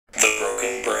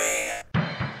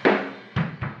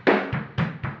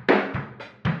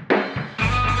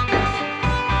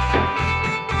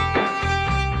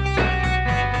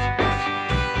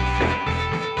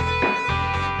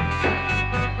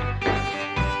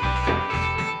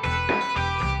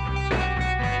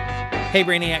Hey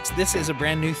Brainiacs, this is a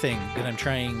brand new thing that I'm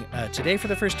trying today for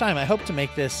the first time. I hope to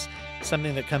make this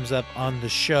something that comes up on the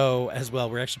show as well.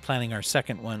 We're actually planning our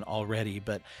second one already,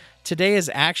 but today is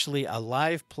actually a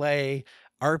live play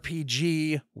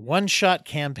RPG one-shot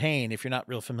campaign. If you're not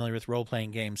real familiar with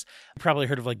role-playing games, you've probably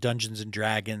heard of like Dungeons and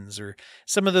Dragons or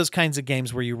some of those kinds of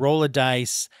games where you roll a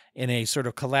dice in a sort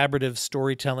of collaborative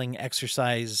storytelling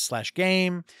exercise /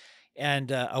 game.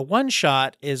 And a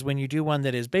one-shot is when you do one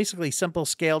that is basically simple,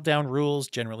 scaled-down rules,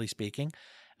 generally speaking,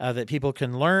 that people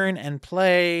can learn and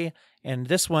play. And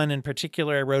this one in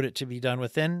particular, I wrote it to be done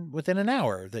within an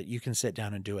hour, that you can sit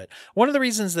down and do it. One of the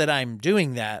reasons that I'm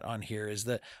doing that on here is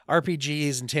that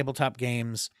RPGs and tabletop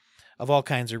games of all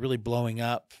kinds are really blowing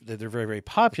up, that they're very, very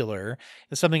popular.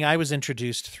 It's something I was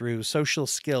introduced through social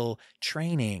skill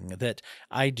training that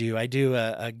I do. I do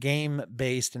a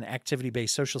game-based and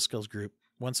activity-based social skills group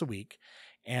once a week.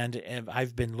 And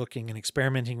I've been looking and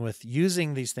experimenting with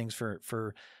using these things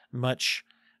for much,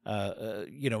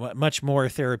 much more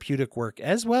therapeutic work,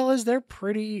 as well as they're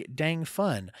pretty dang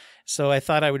fun. So I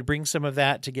thought I would bring some of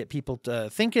that to get people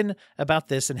thinking about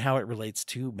this and how it relates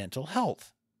to mental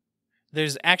health.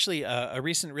 There's actually a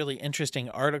recent really interesting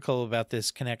article about this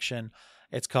connection.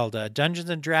 It's called Dungeons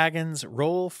and Dragons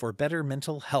Roll for Better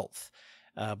Mental Health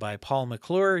by Paul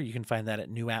McClure. You can find that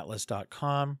at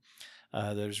newatlas.com.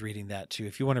 There's reading that too,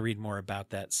 if you want to read more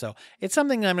about that. So it's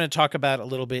something I'm going to talk about a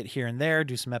little bit here and there,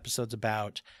 do some episodes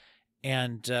about.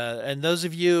 And those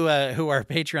of you who are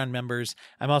Patreon members,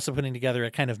 I'm also putting together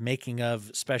a kind of making of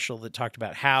special that talked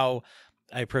about how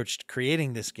I approached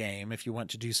creating this game. If you want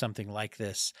to do something like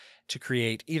this, to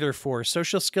create either for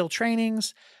social skill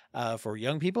trainings for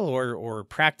young people or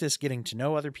practice getting to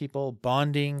know other people,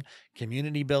 bonding,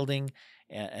 community building,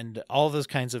 and all those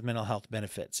kinds of mental health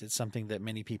benefits. It's something that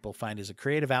many people find as a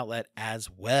creative outlet as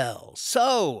well.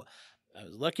 So I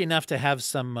was lucky enough to have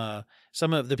some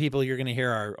of the people you're going to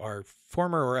hear are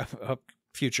former or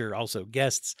future also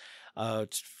guests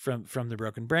from the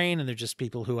Broken Brain, and they're just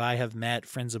people who I have met,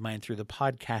 friends of mine through the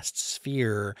podcast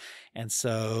sphere. And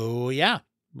so, yeah,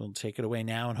 we'll take it away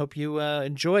now and hope you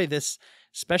enjoy this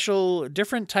special,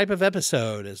 different type of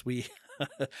episode as we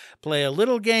play a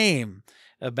little game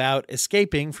about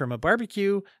escaping from a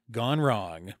barbecue gone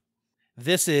wrong.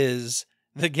 This is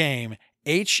the game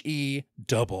HE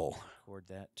Double. Record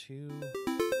that too.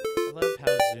 I love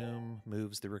how Zoom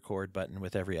moves the record button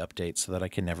with every update so that I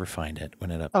can never find it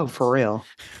when it updates. Oh, for real.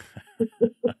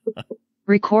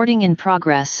 Recording in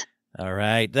progress. All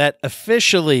right. That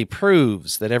officially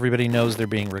proves that everybody knows they're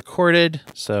being recorded.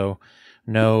 So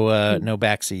no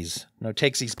backsies. No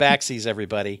takesies, backsies,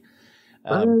 everybody.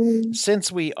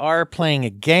 Since we are playing a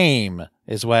game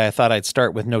is why I thought I'd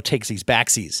start with no takesies,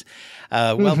 backsies.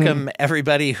 Welcome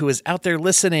everybody who is out there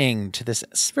listening to this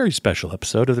very special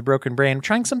episode of The Broken Brain,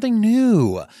 trying something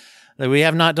new that we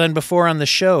have not done before on the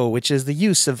show, which is the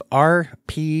use of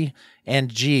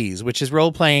RPGs, which is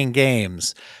role-playing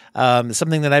games.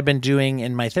 Something that I've been doing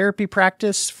in my therapy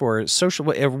practice for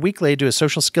every weekly I do a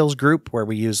social skills group where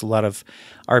we use a lot of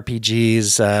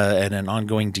RPGs and an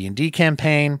ongoing D&D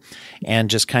campaign, and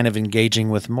just kind of engaging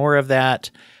with more of that.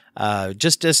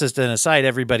 Just as an aside,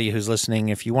 everybody who's listening,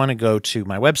 if you want to go to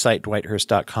my website,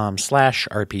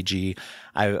 dwighthurst.com/RPG,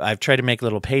 I've tried to make a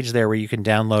little page there where you can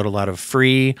download a lot of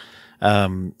free,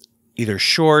 either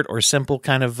short or simple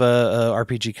kind of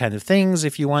RPG kind of things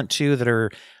if you want to, that are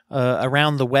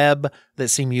around the web that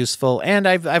seem useful. And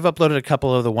I've uploaded a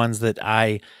couple of the ones that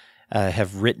I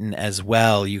have written as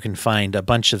well. You can find a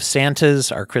bunch of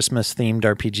Santas, our Christmas-themed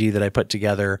RPG that I put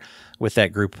together with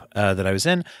that group that I was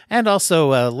in, and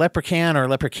also Leprechaun or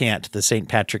Leprechant, the St.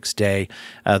 Patrick's Day,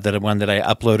 one that I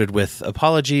uploaded with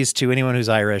apologies to anyone who's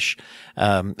Irish,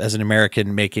 as an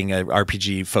American making an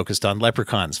RPG focused on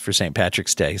leprechauns for St.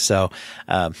 Patrick's Day. So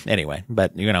anyway,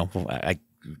 but I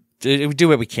do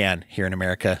what we can here in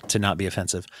America to not be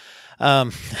offensive.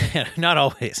 Not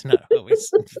always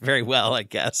very well, I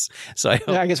guess. So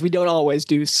I guess we don't always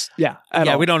do.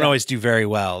 We don't always do very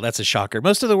well. That's a shocker.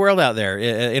 Most of the world out there,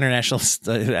 international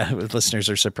listeners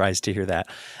are surprised to hear that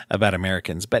about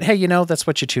Americans. But hey, that's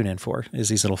what you tune in for, is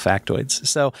these little factoids.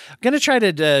 So I'm going to try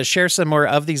to share some more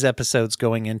of these episodes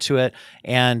going into it.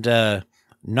 And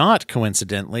not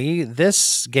coincidentally,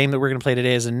 this game that we're going to play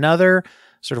today is another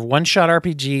sort of one-shot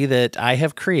RPG that I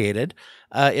have created.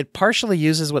 It partially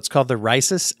uses what's called the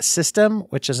Risus system,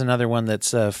 which is another one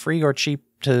that's free or cheap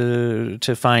to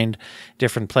find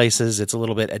different places. It's a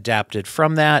little bit adapted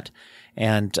from that.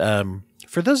 And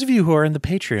for those of you who are in the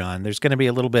Patreon, there's going to be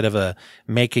a little bit of a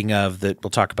making of that.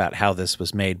 We'll talk about how this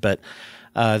was made. But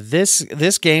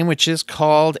this game, which is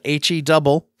called HE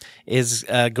Double, is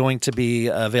going to be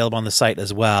available on the site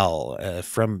as well,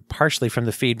 partially from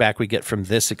the feedback we get from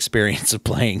this experience of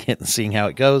playing it and seeing how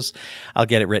it goes. I'll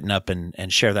get it written up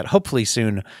and share that hopefully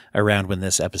soon around when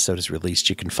this episode is released.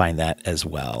 You can find that as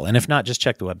well. And if not, just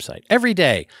check the website. Every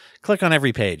day, click on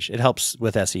every page. It helps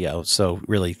with SEO. So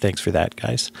really, thanks for that,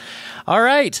 guys. All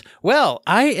right. Well,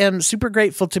 I am super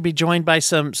grateful to be joined by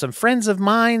some friends of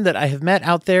mine that I have met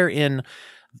out there in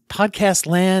podcast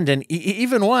land, and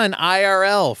even one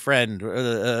IRL friend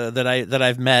that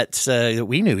I've met.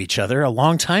 We knew each other a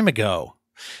long time ago.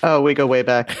 Oh, we go way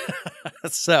back.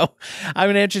 So I'm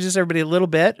going to introduce everybody a little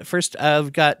bit. First,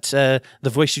 I've got the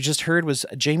voice you just heard was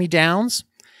Jamie Downs,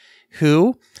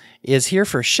 who is here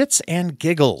for shits and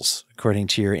giggles, according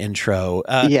to your intro.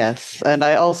 Yes, and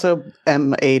I also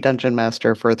am a dungeon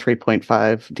master for a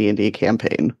 3.5 D&D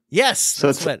campaign. Yes.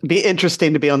 So be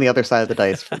interesting to be on the other side of the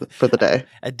dice for the day.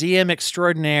 A DM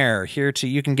extraordinaire here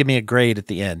you can give me a grade at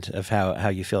the end of how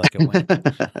you feel like it went.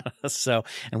 So,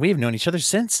 and we've known each other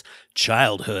since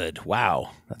childhood.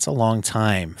 Wow. That's a long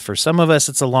time. For some of us,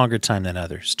 it's a longer time than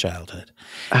others, childhood.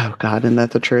 Oh God, isn't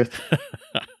that the truth?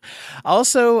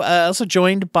 Also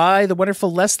joined by the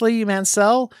wonderful Leslie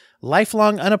Mansell,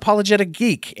 lifelong unapologetic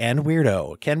geek and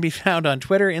weirdo. Can be found on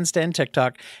Twitter, Insta, and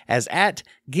TikTok as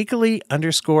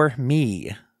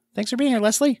 @geekily_me. Thanks for being here,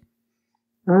 Leslie.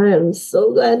 I am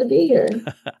so glad to be here.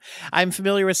 I'm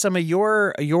familiar with some of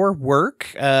your work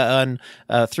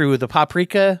through the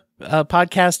Paprika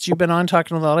podcast you've been on,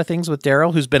 talking a lot of things with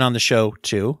Daryl, who's been on the show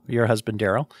too. Your husband,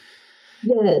 Daryl.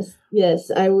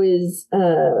 Yes. I was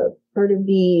part of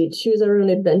the Choose Our Own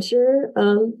Adventure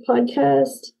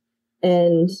podcast,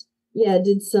 and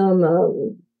did some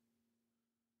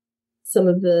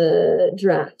of the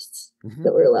drafts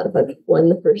that were a lot of fun. Won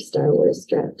the first Star Wars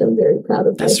draft. I'm very proud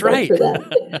of myself for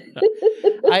that.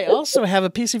 I also have a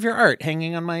piece of your art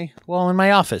hanging on my wall in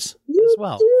my office as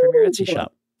well from your Etsy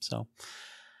shop. So.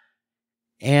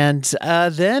 And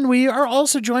then we are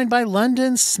also joined by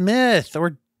London Smith,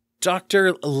 or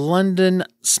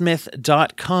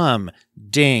drlondonsmith.com.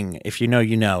 Ding. If you know,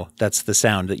 you know. That's the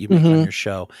sound that you make on your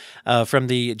show. From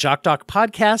the Jock Doc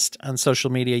podcast on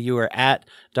social media, you are at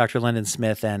Dr. London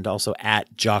Smith and also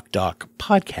at Jock Doc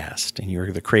podcast. And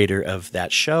you're the creator of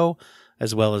that show,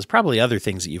 as well as probably other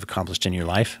things that you've accomplished in your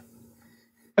life.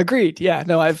 Agreed. Yeah.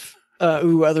 No, I've,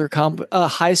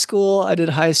 high school. I did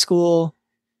high school.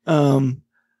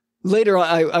 Later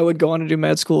on, I would go on to do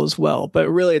med school as well, but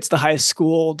really it's the high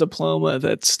school diploma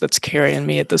that's carrying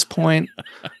me at this point,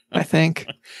 I think.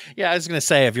 Yeah, I was going to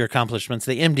say, of your accomplishments,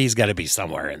 the MD's got to be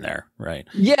somewhere in there, right?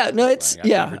 Yeah, no,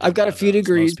 I've got a few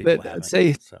degrees, but I'd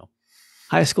say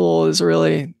high school is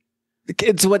really,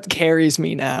 it's what carries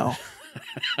me now.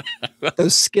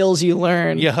 Those skills you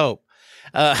learn. You hope.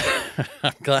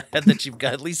 I'm glad that you've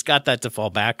at least got that to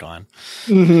fall back on.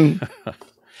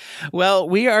 Well,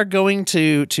 we are going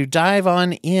to dive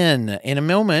on in a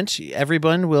moment.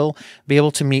 Everyone will be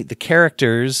able to meet the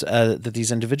characters that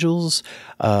these individuals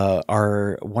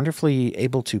are wonderfully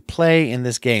able to play in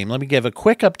this game. Let me give a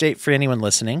quick update for anyone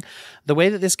listening. The way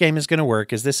that this game is going to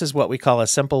work is this is what we call a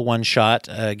simple one-shot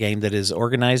game that is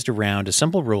organized around a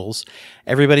simple rules.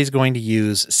 Everybody's going to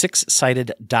use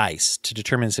 6-sided dice to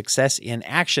determine success in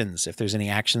actions. If there's any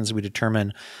actions we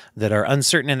determine that are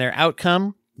uncertain in their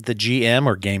outcome, the GM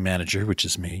or game manager, which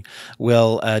is me,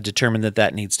 will determine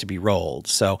that needs to be rolled.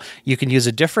 So you can use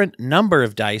a different number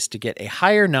of dice to get a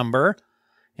higher number.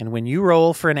 And when you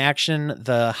roll for an action,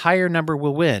 the higher number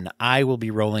will win. I will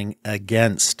be rolling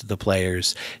against the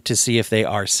players to see if they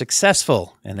are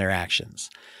successful in their actions.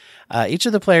 Each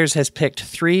of the players has picked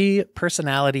 3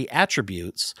 personality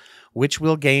attributes, which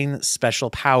will gain special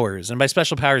powers. And by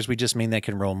special powers, we just mean they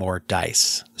can roll more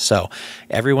dice. So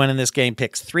everyone in this game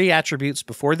picks 3 attributes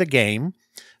before the game.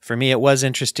 For me, it was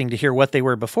interesting to hear what they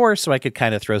were before, so I could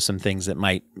kind of throw some things that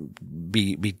might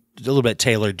be a little bit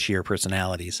tailored to your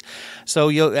personalities. So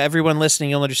everyone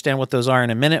listening, you'll understand what those are in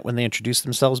a minute when they introduce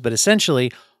themselves. But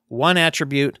essentially, one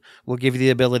attribute will give you the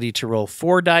ability to roll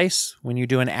 4 dice when you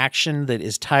do an action that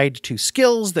is tied to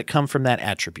skills that come from that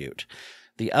attribute.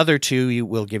 The other 2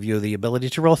 will give you the ability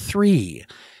to roll 3.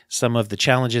 Some of the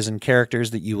challenges and characters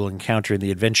that you will encounter in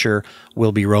the adventure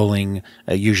will be rolling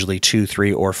usually 2,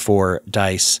 3, or 4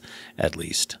 dice at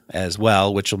least as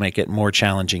well, which will make it more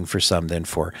challenging for some than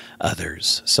for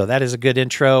others. So that is a good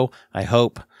intro, I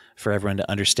hope, for everyone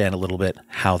to understand a little bit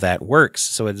how that works.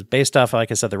 So it's based off,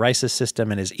 like I said, the RISIS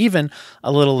system, and is even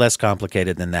a little less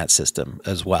complicated than that system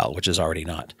as well, which is already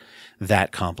not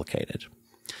that complicated.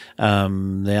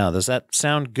 Does that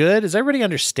sound good? Does everybody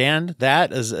understand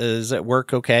that? Does it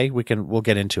work okay? We'll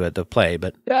get into it, the play,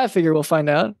 but yeah, I figure we'll find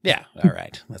out. Yeah. All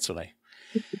right. That's what I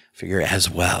figure as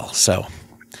well. So,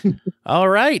 all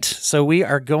right. So we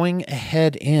are going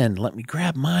ahead in. Let me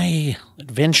grab my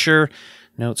adventure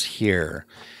notes here.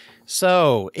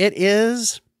 So it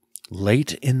is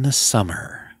late in the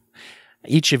summer.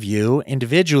 Each of you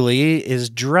individually is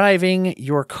driving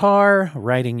your car,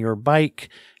 riding your bike,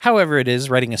 however it is,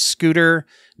 riding a scooter,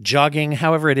 jogging,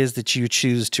 however it is that you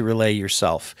choose to relay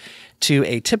yourself to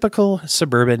a typical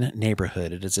suburban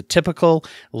neighborhood. It is a typical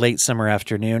late summer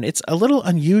afternoon. It's a little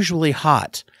unusually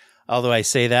hot. Although I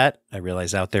say that, I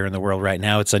realize out there in the world right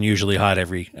now, it's unusually hot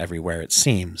everywhere it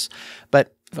seems.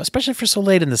 But especially for so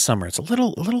late in the summer, it's a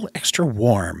little extra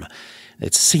warm.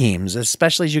 It seems,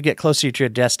 especially as you get closer to your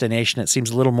destination, it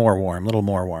seems a little more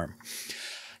warm.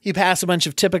 You pass a bunch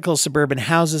of typical suburban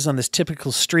houses on this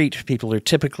typical street. People are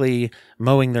typically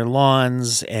mowing their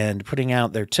lawns and putting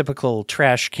out their typical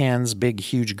trash cans, big,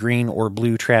 huge green or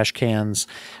blue trash cans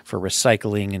for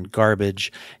recycling and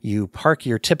garbage. You park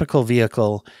your typical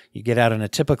vehicle. You get out in a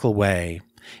typical way.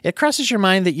 It crosses your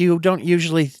mind that you don't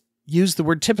usually use the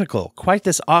word typical quite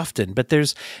this often, but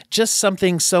there's just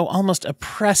something so almost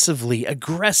oppressively,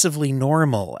 aggressively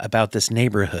normal about this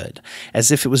neighborhood,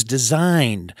 as if it was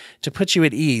designed to put you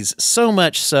at ease, so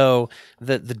much so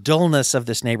that the dullness of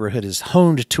this neighborhood is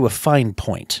honed to a fine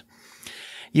point.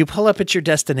 You pull up at your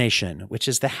destination, which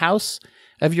is the house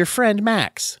of your friend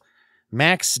Max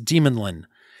Demonlin,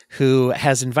 who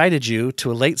has invited you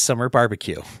to a late summer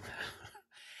barbecue.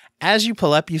 As you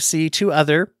pull up, you see two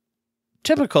other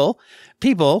typical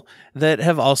people that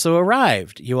have also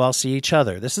arrived. You all see each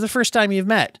other. This is the first time you've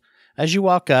met. As you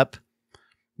walk up,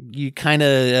 you kind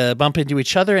of bump into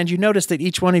each other, and you notice that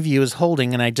each one of you is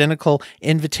holding an identical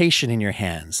invitation in your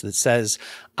hands that says,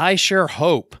 "I sure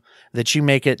hope that you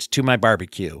make it to my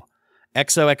barbecue.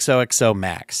 XOXOXO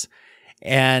Max."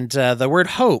 And the word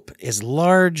hope is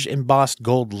large embossed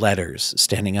gold letters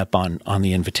standing up on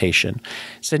the invitation.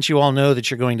 Since you all know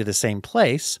that you're going to the same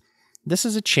place, this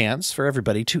is a chance for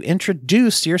everybody to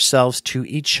introduce yourselves to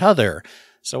each other.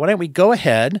 So why don't we go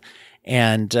ahead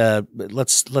and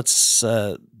let's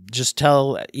just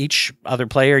tell each other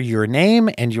player your name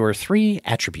and your 3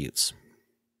 attributes.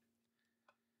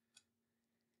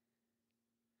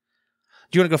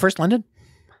 Do you want to go first, London?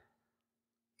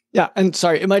 Yeah, and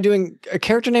sorry, am I doing a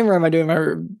character name or am I doing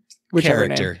my whichever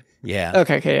character name? Yeah.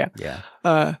 Okay,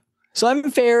 yeah. So I'm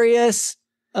Farius.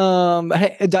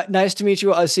 Hey, nice to meet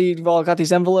you. I see you've all got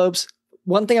these envelopes.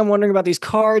 One thing I'm wondering about these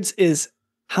cards is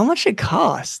how much it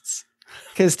costs.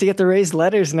 Because to get the raised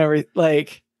letters and everything,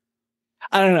 like,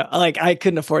 I don't know, like I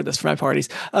couldn't afford this for my parties.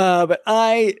 But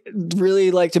I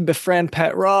really like to befriend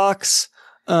pet rocks.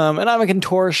 And I'm a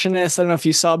contortionist. I don't know if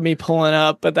you saw me pulling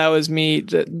up, but that was me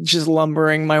just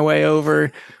lumbering my way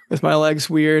over with my legs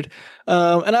weird.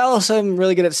 And I also am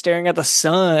really good at staring at the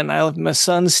sun. I let my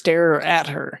son stare at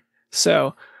her.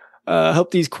 So I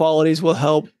hope these qualities will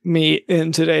help me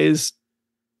in today's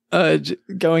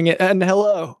going in. And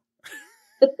hello.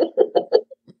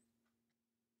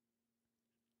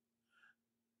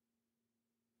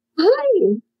 Hi,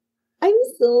 I'm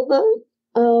Silva.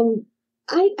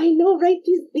 I know, right?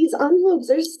 These envelopes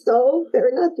are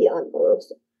they're not the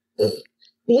envelopes.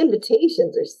 The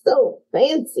invitations are so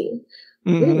fancy.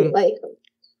 Really like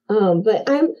them. But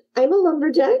I'm a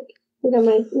lumberjack. I got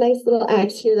my nice little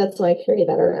axe here. That's why I carry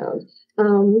that around.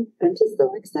 I'm just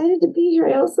so excited to be here.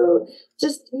 I also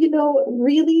just,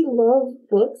 really love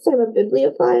books. I'm a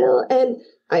bibliophile, and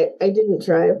I didn't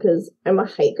drive because I'm a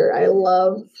hiker. I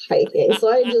love hiking.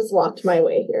 So I just walked my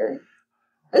way here.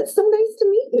 It's so nice to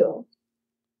meet you.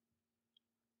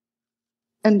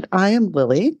 And I am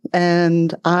Lily,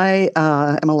 and I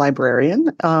am a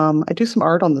librarian. I do some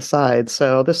art on the side,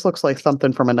 so this looks like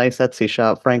something from a nice Etsy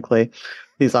shop, frankly,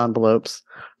 these envelopes.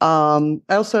 I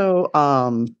also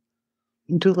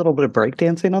do a little bit of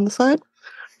breakdancing on the side,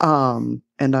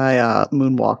 and I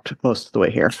moonwalked most of the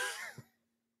way here.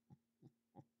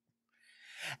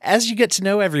 As you get to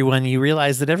know everyone, you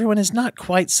realize that everyone is not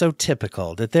quite so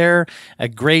typical, that they're a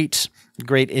great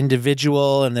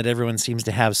individual, and that everyone seems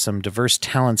to have some diverse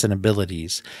talents and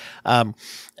abilities.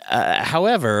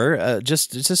 However,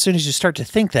 just as soon as you start to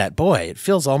think that, boy, it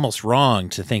feels almost wrong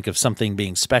to think of something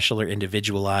being special or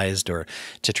individualized, or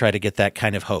to try to get that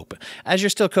kind of hope. As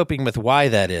you're still coping with why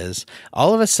that is,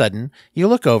 all of a sudden, you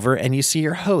look over and you see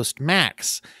your host,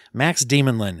 Max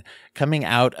Demonlin, coming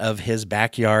out of his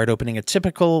backyard, opening a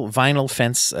typical vinyl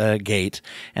fence gate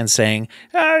and saying,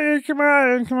 "Hey, come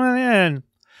on in."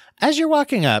 As you're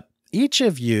walking up, each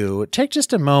of you take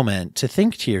just a moment to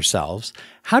think to yourselves,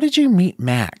 how did you meet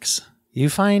Max? You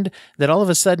find that all of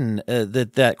a sudden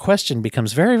that question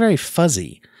becomes very, very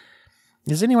fuzzy.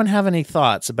 Does anyone have any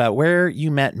thoughts about where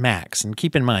you met Max? And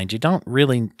keep in mind, you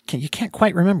can't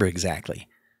quite remember exactly.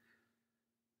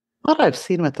 I thought I've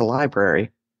seen him at the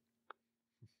library.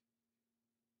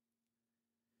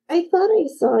 I thought I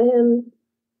saw him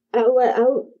out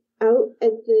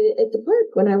at the park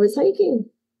when I was hiking.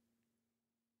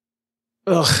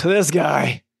 Ugh, this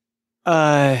guy.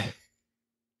 I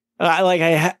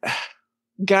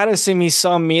gotta assume he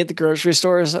saw me at the grocery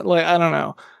store. Like, I don't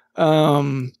know.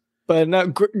 But no,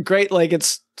 great. Like,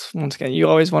 it's once again, you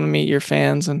always want to meet your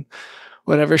fans and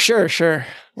whatever. Sure.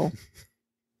 We'll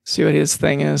see what his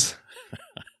thing is.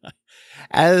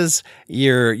 As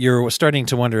you're starting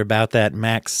to wonder about that,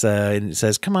 Max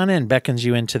says, "Come on in," beckons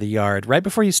you into the yard. Right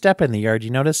before you step in the yard, you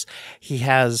notice he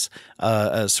has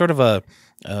a sort of a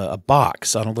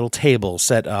box on a little table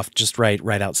set off just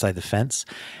right outside the fence,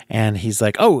 and he's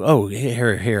like, "Oh,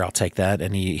 here, I'll take that."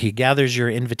 And he gathers your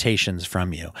invitations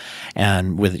from you,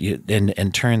 and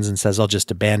and turns and says, "I'll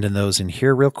just abandon those in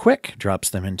here real quick." Drops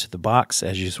them into the box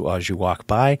as you walk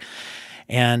by.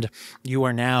 And you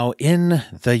are now in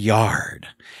the yard.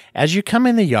 As you come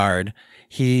in the yard,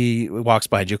 he walks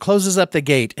by you, closes up the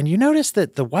gate, and you notice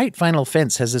that the white vinyl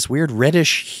fence has this weird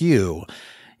reddish hue.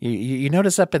 You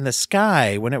notice up in the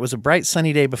sky when it was a bright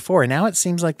sunny day before, and now it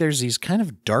seems like there's these kind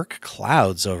of dark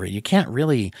clouds over it. You can't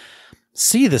really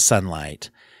see the sunlight.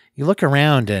 You look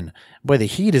around and, boy, the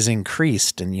heat is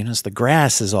increased, and you notice the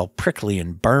grass is all prickly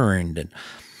and burned, and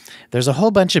there's a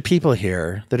whole bunch of people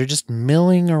here that are just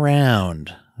milling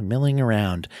around.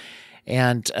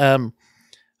 And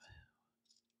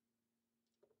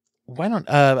why don't,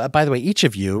 by the way, each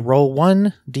of you roll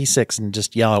 1d6 and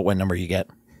just yell out what number you get.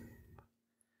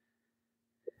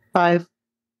 5.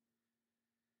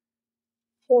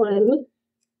 1.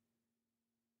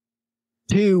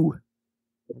 2.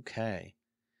 Okay.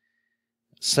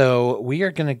 So we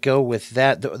are going to go with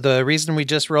that. The reason we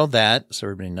just rolled that, so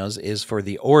everybody knows, is for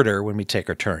the order when we take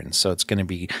our turns. So it's going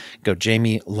to go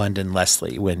Jamie, London,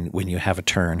 Leslie when you have a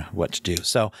turn, what to do.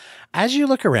 So as you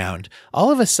look around,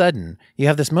 all of a sudden you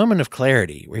have this moment of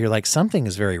clarity where you're like, something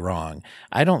is very wrong.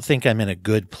 I don't think I'm in a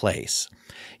good place.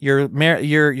 Your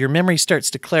memory starts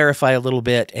to clarify a little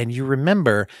bit, and you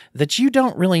remember that you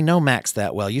don't really know Max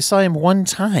that well. You saw him one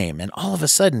time, and all of a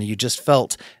sudden you just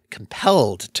felt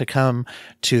compelled to come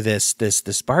to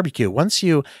this barbecue. Once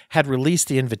you had released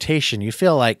the invitation, you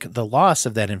feel like the loss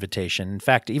of that invitation, in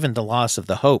fact, even the loss of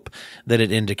the hope that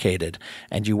it indicated,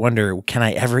 and you wonder, can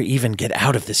I ever even get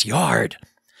out of this yard?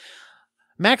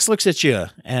 Max looks at you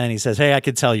and he says, "Hey, I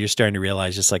could tell you're starting to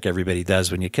realize, just like everybody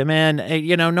does when you come in,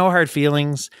 no hard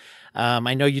feelings.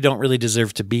 I know you don't really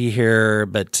deserve to be here,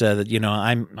 but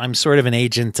I'm sort of an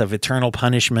agent of eternal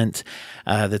punishment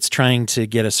that's trying to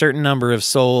get a certain number of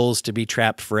souls to be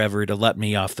trapped forever to let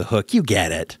me off the hook. You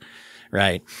get it,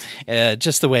 right?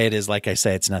 Just the way it is. Like I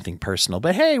say, it's nothing personal.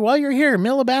 But hey, while you're here,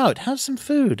 mill about, have some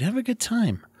food, have a good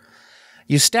time."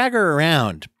 You stagger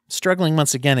around, struggling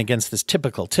once again against this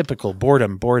typical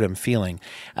boredom feeling.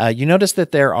 You notice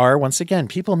that there are, once again,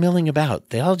 people milling about.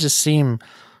 They all just seem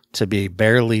to be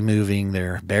barely moving.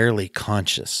 They're barely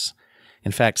conscious.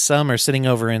 In fact, some are sitting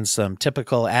over in some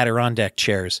typical Adirondack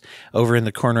chairs over in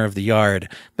the corner of the yard.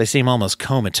 They seem almost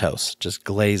comatose, just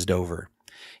glazed over.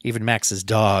 Even Max's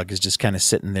dog is just kind of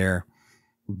sitting there,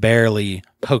 barely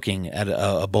poking at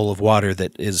a bowl of water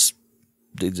that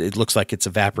it looks like it's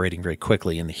evaporating very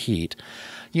quickly in the heat.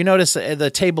 You notice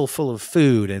the table full of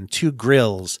food and 2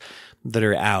 grills that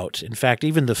are out. In fact,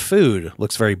 even the food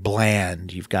looks very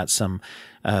bland. You've got some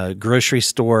grocery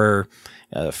store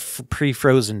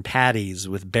pre-frozen patties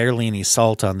with barely any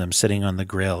salt on them sitting on the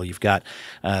grill. You've got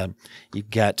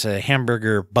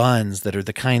hamburger buns that are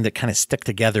the kind that kind of stick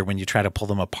together when you try to pull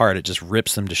them apart. It just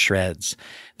rips them to shreds.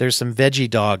 There's some veggie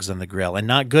dogs on the grill, and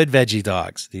not good veggie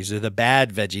dogs. These are the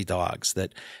bad veggie dogs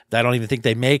that I don't even think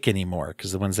they make anymore,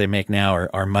 because the ones they make now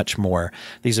are much more.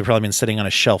 These have probably been sitting on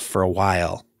a shelf for a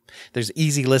while. There's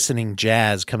easy listening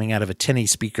jazz coming out of a tinny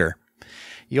speaker.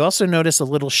 You also notice a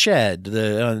little shed.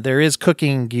 There is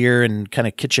cooking gear and kind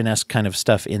of kitchen-esque kind of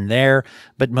stuff in there,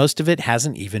 but most of it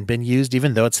hasn't even been used,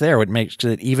 even though it's there, which makes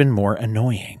it even more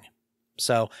annoying.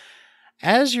 So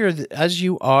as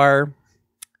you are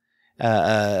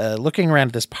looking around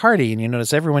at this party, and you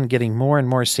notice everyone getting more and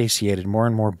more satiated, more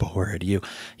and more bored, you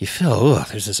feel,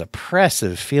 there's this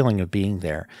oppressive feeling of being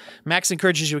there. Max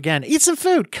encourages you again, eat some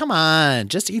food. Come on,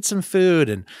 just eat some food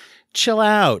and chill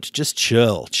out. Just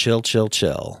chill.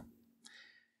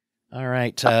 All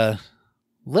right.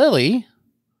 Lily,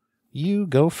 you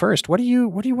go first. What do you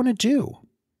want to do?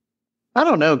 I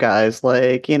don't know, guys.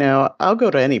 Like, I'll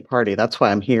go to any party. That's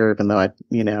why I'm here, even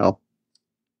though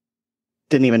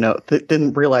didn't even know,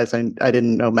 didn't realize I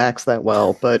didn't know Max that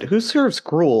well, but who serves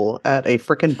gruel at a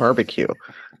frickin' barbecue?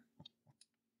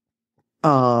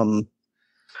 I'm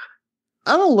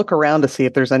gonna look around to see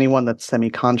if there's anyone that's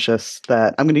semi-conscious.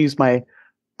 That I'm gonna use my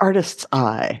artist's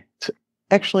eye to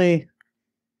actually,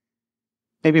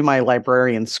 maybe my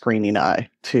librarian screening eye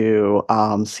to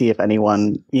see if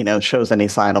anyone shows any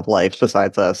sign of life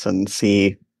besides us, and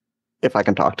see if I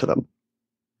can talk to them.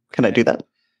 Can I do that?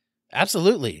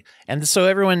 Absolutely. And so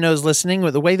everyone knows listening,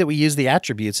 the way that we use the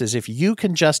attributes is if you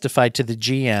can justify to the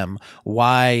GM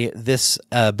why this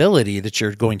ability that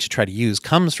you're going to try to use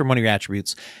comes from one of your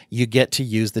attributes, you get to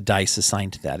use the dice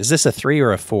assigned to that. Is this a 3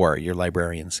 or a 4, your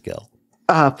librarian skill?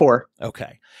 4.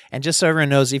 Okay. And just so everyone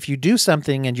knows, if you do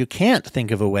something and you can't think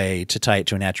of a way to tie it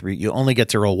to an attribute, you only get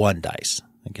to roll 1 dice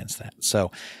against that. So,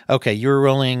 okay, you were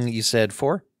rolling, you said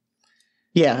 4?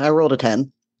 Yeah, I rolled a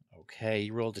 10. Okay,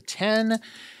 you rolled a 10,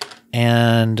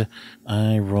 and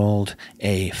I rolled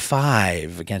a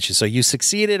 5 against you. So you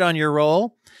succeeded on your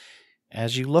roll.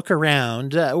 As you look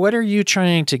around, what are you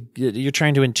trying to, you're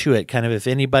trying to intuit, kind of if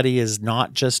anybody is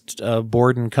not just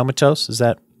bored and comatose? Is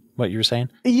that what you were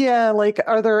saying? Yeah, like,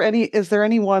 is there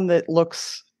anyone that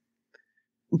looks,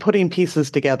 putting pieces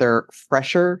together,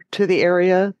 fresher to the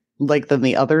area, like, than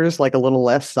the others, like a little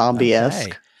less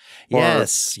zombie-esque? Okay.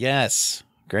 Yes.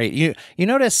 Great. You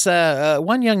notice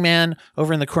one young man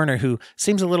over in the corner who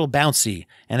seems a little bouncy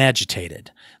and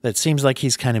agitated. That seems like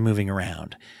he's kind of moving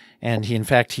around. And he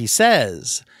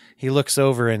looks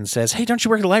over and says, "Hey, don't you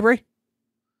work at the library?"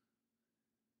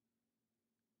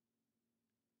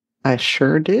 I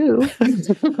sure do.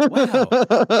 Wow.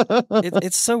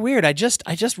 It's so weird. I just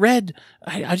read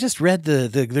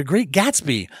the Great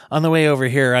Gatsby on the way over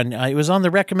here. It was on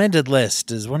the recommended list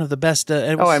as one of the best.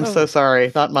 I'm so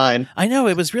sorry. Not mine. I know,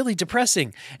 it was really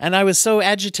depressing, and I was so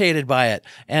agitated by it,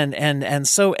 and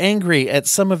so angry at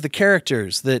some of the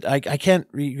characters that I can't.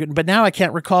 But now I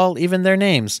can't recall even their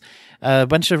names. A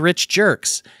bunch of rich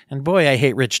jerks, and boy, I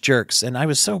hate rich jerks. And I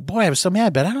was so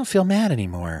mad, but I don't feel mad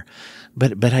anymore.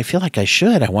 But I feel like I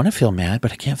should. I want to feel mad,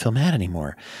 but I can't feel mad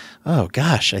anymore. Oh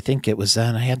gosh, I think it was.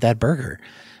 I had that burger.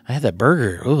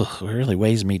 Ugh, it really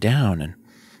weighs me down. And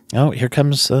here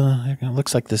comes. It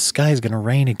looks like the sky's going to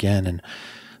rain again.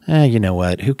 And you know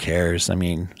what? Who cares? I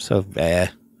mean,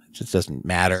 it just doesn't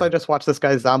matter. So I just watch this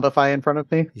guy zombify in front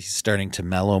of me. He's starting to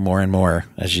mellow more and more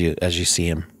as you see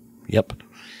him. Yep.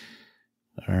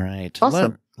 All right.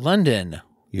 Awesome. London,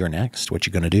 you're next. What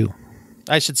you going to do?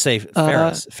 I should say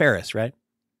Ferris. Ferris, right?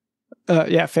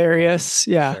 Yeah, Farius.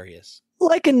 Yeah. Farius.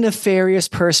 Like a nefarious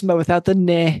person, but without the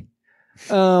ne.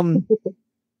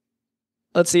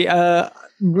 Let's see.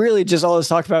 Really just all this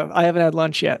talk about, I haven't had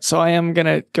lunch yet, so I am going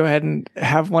to go ahead and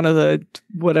have one of the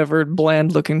whatever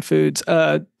bland looking foods.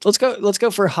 Let's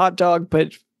go for a hot dog,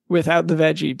 but without the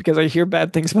veggie, because I hear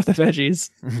bad things about the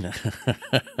veggies.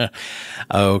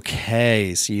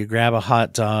 Okay. So you grab a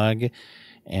hot dog,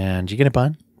 and you get a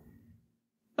bun?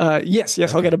 Yes,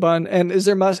 okay. I'll get a bun. And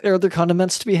are there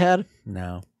condiments to be had?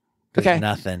 No. Okay.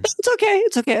 Nothing. It's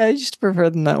okay. I just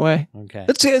prefer them that way. Okay.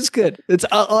 It's good. It's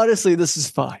honestly, this is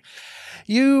fine.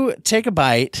 You take a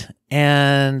bite,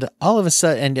 and all of a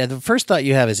sudden, and the first thought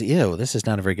you have is, ew, this is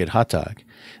not a very good hot dog.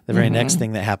 The very next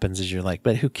thing that happens is you're like,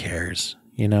 but who cares?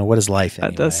 What is life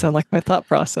anyway? That does sound like my thought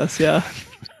process, yeah.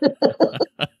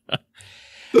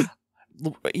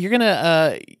 You're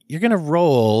gonna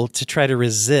roll to try to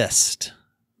resist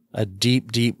a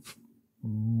deep,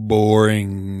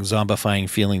 boring, zombifying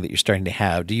feeling that you're starting to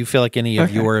have. Do you feel like any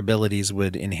of your abilities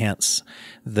would enhance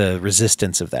the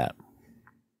resistance of that?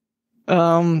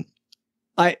 I'll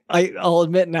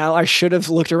admit now, I should have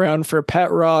looked around for Pet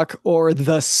Rock or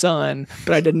the Sun,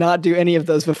 but I did not do any of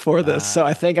those before this. So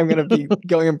I think I'm going to be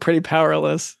going in pretty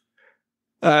powerless.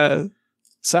 So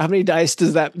how many dice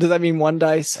does that mean? 1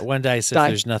 dice? 1 dice if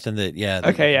there's nothing that,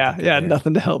 Okay, yeah,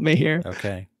 nothing to help me here.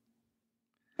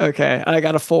 Okay, I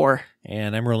got a 4.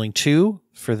 And I'm rolling 2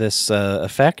 for this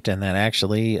effect, and that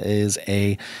actually is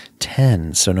a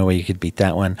 10. So no way you could beat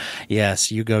that one.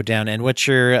 Yes, you go down. And what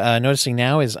you're noticing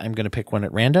now is I'm going to pick one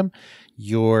at random.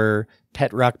 Your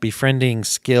Pet Rock befriending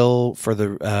skill for a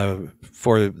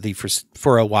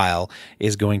while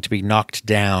is going to be knocked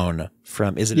down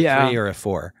from. Is it a 3 or a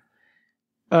 4?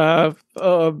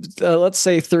 Let's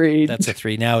say 3. That's a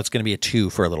 3. Now it's going to be a 2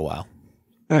 for a little while.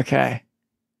 Okay.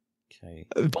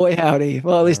 Boy, howdy.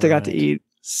 Well, at least I got to eat.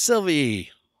 Sylvie.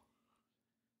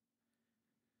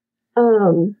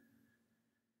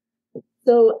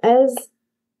 So as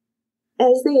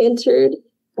they entered,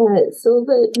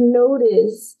 Silva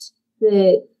noticed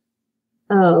that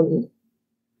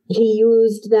he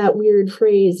used that weird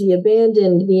phrase, he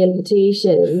abandoned the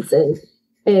invitations, and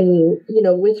And,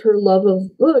 with her love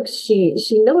of books, she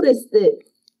noticed that,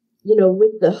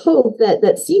 with the hope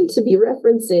that seemed to be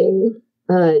referencing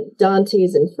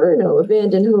Dante's Inferno,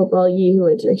 abandon hope, all ye who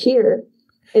enter here.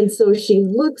 And so she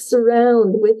looks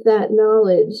around with that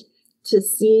knowledge to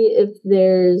see if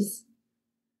there's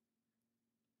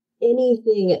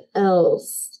anything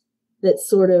else that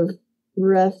sort of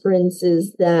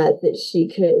references that she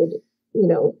could,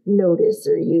 notice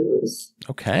or use.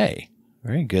 Okay.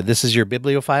 Very good. This is your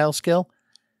bibliophile skill?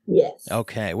 Yes.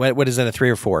 Okay. What is that, a 3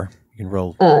 or 4? You can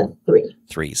roll 3.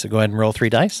 3. So go ahead and roll 3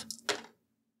 dice.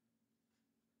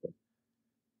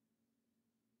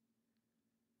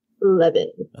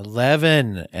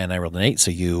 11. And I rolled an 8,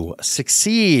 so you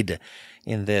succeed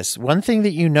in this. One thing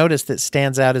that you notice that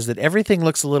stands out is that everything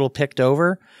looks a little picked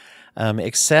over,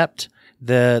 except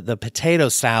the potato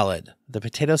salad. The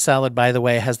potato salad, by the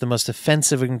way, has the most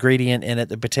offensive ingredient in it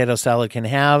that potato salad can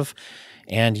have,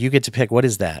 and you get to pick, what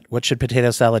is that? What should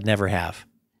potato salad never have?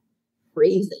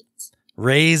 Raisins.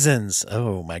 Raisins.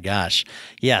 Oh my gosh.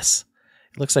 Yes.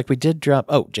 It looks like we did drop.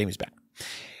 Oh, Jamie's back.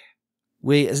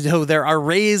 There are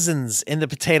raisins in the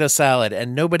potato salad,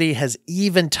 and nobody has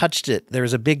even touched it.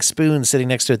 There's a big spoon sitting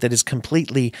next to it that is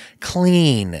completely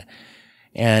clean.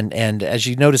 And as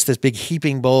you notice this big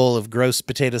heaping bowl of gross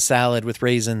potato salad with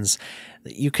raisins,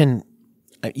 you can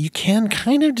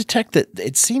kind of detect that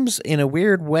it seems in a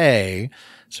weird way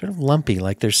sort of lumpy,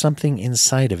 like there's something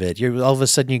inside of it. All of a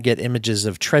sudden you get images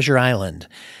of Treasure Island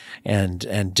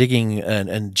and digging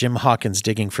and Jim Hawkins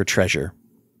digging for treasure.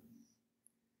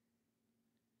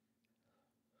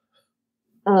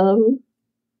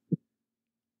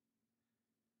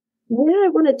 Yeah, I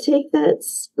want to take that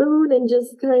spoon and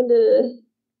just kind of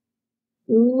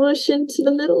mush into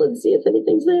the middle and see if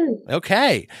anything's there.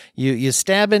 Okay. You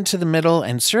stab into the middle,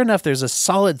 and sure enough, there's a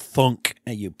solid thunk.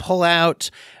 You pull out.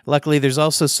 Luckily, there's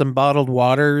also some bottled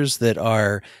waters that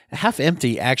are half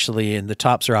empty, actually, and the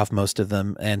tops are off most of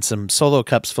them, and some solo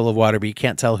cups full of water, but you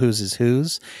can't tell whose is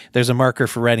whose. There's a marker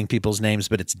for writing people's names,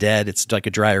 but it's dead. It's like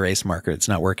a dry erase marker. It's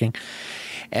not working.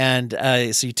 And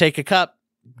so you take a cup,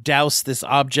 douse this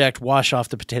object, wash off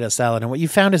the potato salad, and what you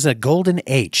found is a golden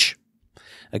H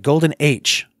in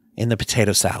the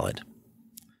potato salad.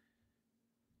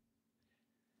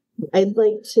 I'd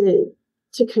like to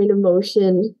kind of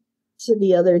motion to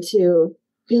the other two,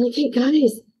 be like, hey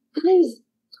guys, look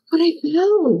what I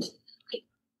found.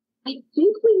 I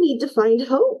think we need to find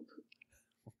hope.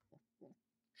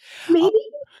 Maybe.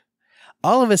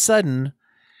 All of a sudden,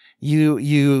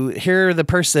 you hear the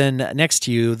person next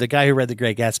to you, the guy who read The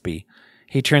Great Gatsby.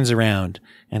 He turns around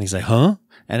and he's like, huh?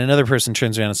 And another person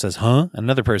turns around and says, huh?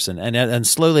 Another person. And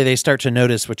slowly they start to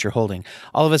notice what you're holding.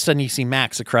 All of a sudden you see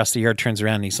Max across the yard turns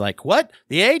around and he's like, what?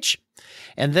 The H?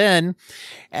 And then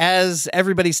as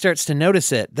everybody starts to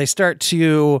notice it, they start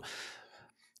to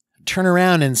turn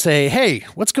around and say, hey,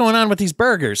 what's going on with these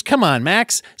burgers? Come on,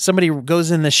 Max. Somebody goes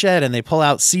in the shed and they pull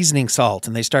out seasoning salt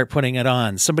and they start putting it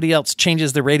on. Somebody else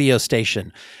changes the radio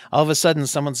station. All of a sudden,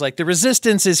 someone's like, the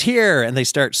resistance is here. And they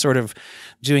start sort of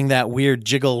doing that weird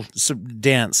jiggle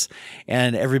dance.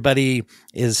 And everybody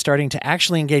is starting to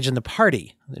actually engage in the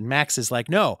party. And Max is like,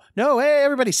 no, hey,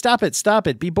 everybody, stop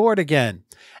it, be bored again.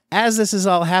 As this is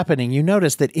all happening, you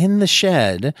notice that in the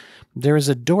shed, there is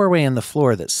a doorway in the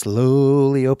floor that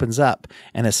slowly opens up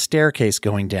and a staircase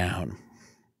going down.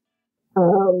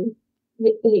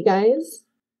 Hey guys,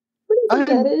 what do you think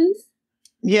that is?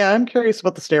 Yeah, I'm curious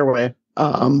about the stairway.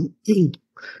 I'm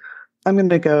going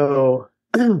to go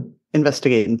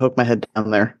investigate and poke my head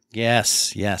down there.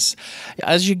 Yes.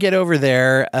 As you get over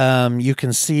there, you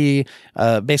can see,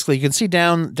 basically you can see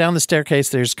down the staircase,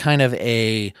 there's kind of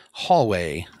a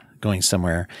hallway going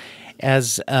somewhere.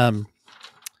 As you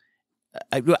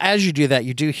do that,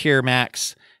 you do hear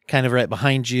Max kind of right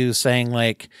behind you saying,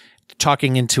 like,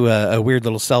 talking into a weird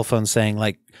little cell phone saying,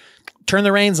 like, turn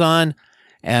the rains on.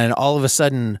 And all of a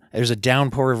sudden there's a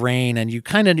downpour of rain, and you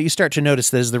start to notice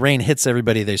that as the rain hits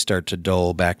everybody, they start to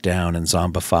dull back down and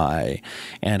zombify.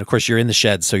 And of course you're in the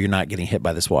shed, so you're not getting hit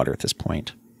by this water at this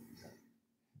point.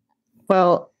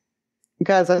 Well,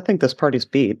 guys, I think this party's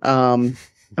beat. I'm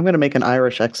going to make an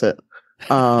Irish exit.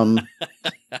 Nice.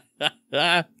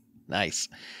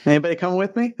 Anybody coming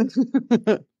with me?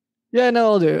 Yeah, no,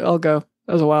 I'll do it. I'll go.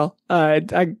 That was a while.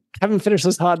 I haven't finished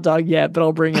this hot dog yet, but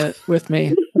I'll bring it with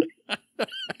me.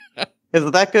 Is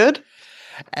it that good?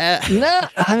 No,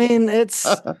 I mean, it's...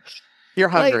 You're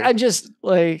hungry. Like, I'm just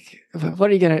like, what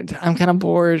are you going to... I'm kind of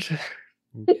bored.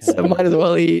 Okay. So might as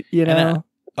well eat, you know?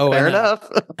 Fair enough.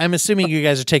 I'm assuming you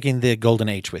guys are taking the golden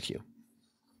H with you.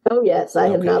 Oh, yes. I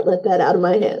have Okay. not let that out of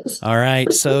my hands. All right.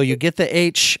 So you get the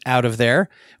H out of there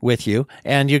with you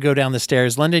and you go down the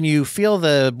stairs. London, you feel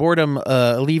the boredom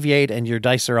alleviate and your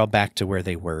dice are all back to where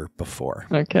they were before.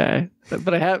 Okay.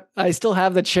 But I still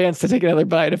have the chance to take another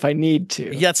bite if I need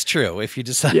to. That's true. If you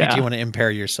decide Yeah. you want to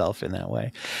impair yourself in that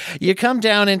way, you come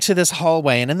down into this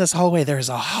hallway, and in this hallway, there's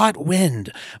a hot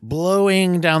wind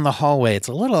blowing down the hallway. It's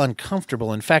a little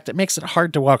uncomfortable. In fact, it makes it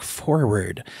hard to walk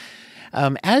forward.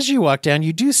 As you walk down,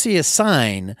 you do see a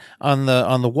sign on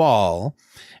the wall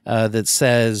that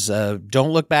says,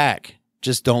 "Don't look back.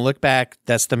 Just don't look back.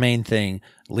 That's the main thing.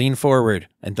 Lean forward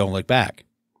and don't look back."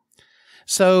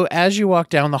 So as you walk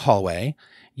down the hallway,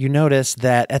 you notice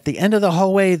that at the end of the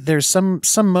hallway, there's some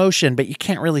motion, but you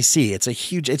can't really see. It's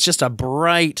just a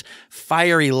bright,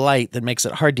 fiery light that makes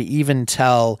it hard to even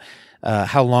tell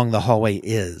how long the hallway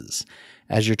is.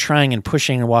 As you're trying and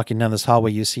pushing and walking down this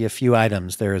hallway, you see a few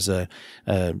items. There is a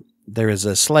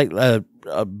slight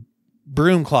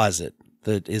broom closet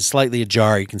that is slightly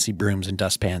ajar. You can see brooms and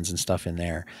dustpans and stuff in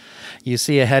there. You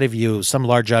see ahead of you some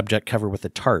large object covered with a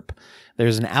tarp.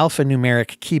 There's an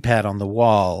alphanumeric keypad on the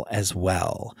wall as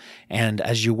well. And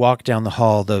as you walk down the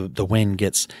hall, the wind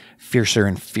gets fiercer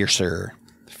and fiercer.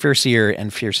 Fiercer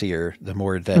and fiercer the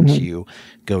more that you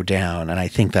go down. And I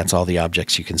think that's all the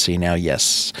objects you can see now.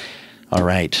 Yes. All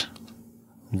right.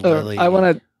 Lily, I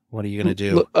want to. what are you going to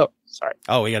do? Oh, sorry.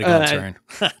 Oh, we got to go in turn.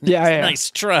 Yeah.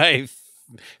 Nice try.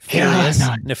 Furious.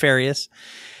 God, no. Nefarious.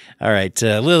 All right.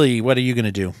 Lily, what are you going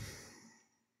to do?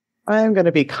 I'm going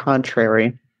to be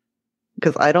contrary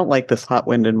because I don't like this hot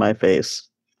wind in my face.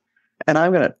 And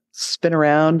I'm going to spin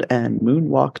around and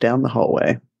moonwalk down the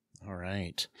hallway. All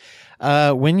right.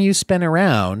 When you spin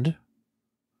around,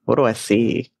 What do I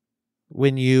see?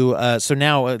 when you so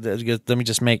now let me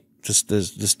just make this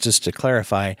just to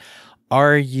clarify,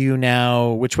 are you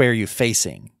now, which way are you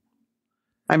facing?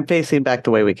 I'm facing back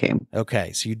the way we came.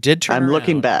 Okay, so you did turn I'm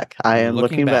looking around. back. I am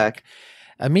looking back.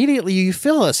 Immediately you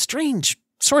feel a strange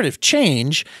sort of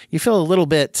change. You feel a little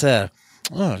bit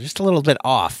just a little bit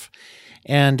off.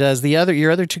 And as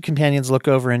your other two companions look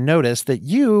over and notice that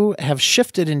you have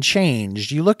shifted and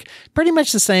changed. You look pretty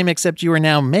much the same, except you are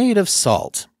now made of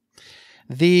salt.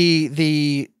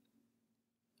 The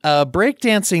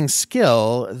breakdancing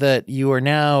skill that you are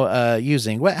now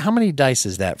using, how many dice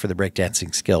is that for the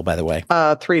breakdancing skill, by the way?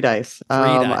 3 dice. Dice.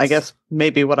 I guess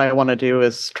maybe what I want to do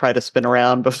is try to spin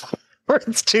around before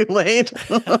it's too late.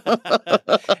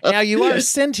 Now you are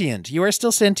sentient. You are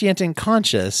still sentient and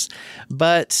conscious,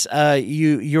 but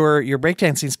your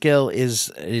breakdancing skill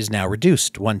is now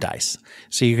reduced 1 dice,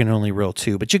 so you can only roll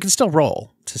 2, but you can still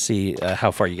roll to see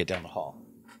how far you get down the hall.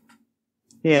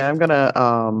 Yeah, I'm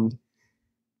gonna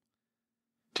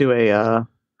do a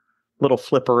little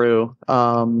flipperoo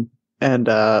and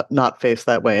not face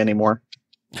that way anymore.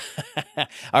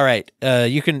 All right,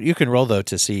 you can roll though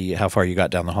to see how far you got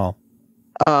down the hall.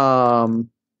 Oh,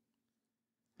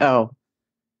 well,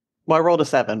 I rolled a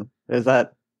 7. Is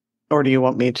that, or do you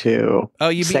want me to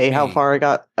You say beat how me. far I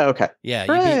got? Okay. Yeah,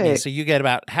 you beat me. Hooray. So you get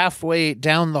about halfway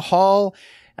down the hall.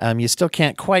 You still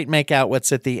can't quite make out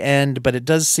what's at the end, but it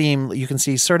does seem you can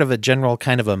see sort of a general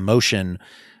kind of a motion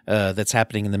that's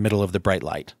happening in the middle of the bright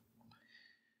light.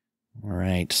 All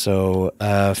right. So,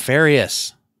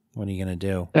 Farius, what are you going to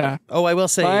do? Yeah. Oh, I will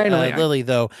say, Finally. Lily,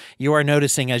 though, you are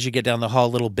noticing as you get down the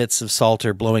hall, little bits of salt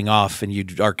are blowing off, and you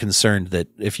are concerned that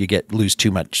if you lose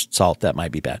too much salt, that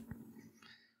might be bad.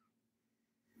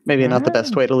 Maybe not the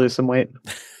best way to lose some weight.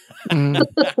 Mm,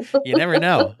 You never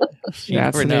know. You yeah,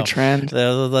 it's never a new know. trend.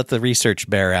 They'll let the research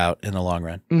bear out in the long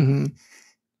run.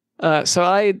 Mm-hmm. So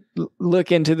I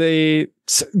look into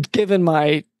given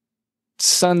my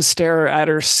sun stare at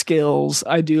her skills,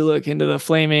 I do look into the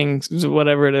flaming,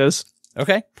 whatever it is,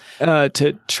 Okay.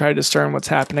 to try to discern what's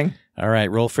happening. All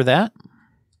right. Roll for that.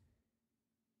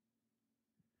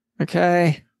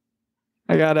 Okay.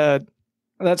 So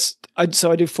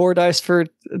I do 4 dice for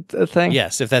a thing.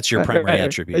 Yes, if that's your primary Right.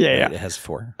 attribute. Yeah. It has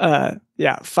 4.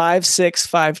 5, 6,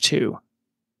 5, 2.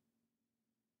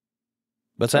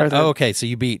 What's that? Are there- Oh, okay. So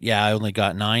you beat. Yeah, I only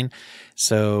got 9.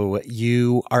 So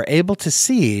you are able to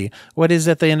see what is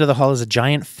at the end of the hall is a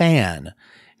giant fan.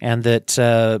 And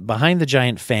that behind the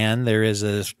giant fan, there is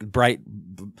a bright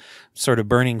sort of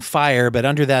burning fire. But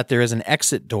under that, there is an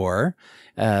exit door,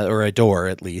 or a door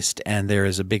at least. And there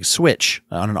is a big switch,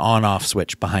 an on-off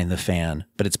switch behind the fan.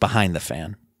 But it's behind the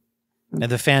fan.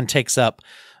 And the fan takes up,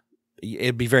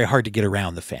 it'd be very hard to get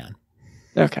around the fan.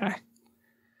 Okay.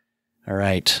 All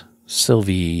right.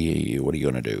 Sylvie, what are you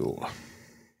going to do?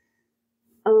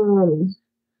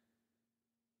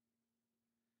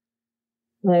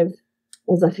 I've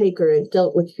as a hiker, I've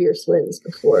dealt with fierce winds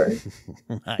before.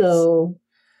 Nice. So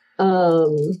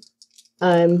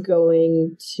I'm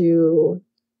going to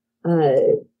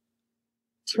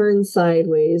turn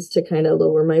sideways to kind of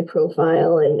lower my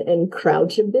profile and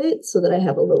crouch a bit so that I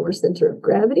have a lower center of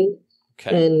gravity.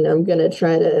 Okay. And I'm going to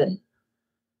try to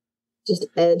just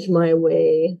edge my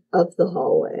way up the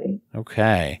hallway.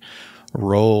 Okay.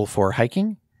 Roll for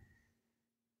hiking.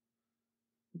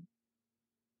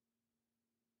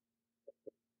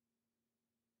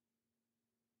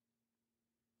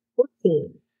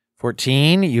 14.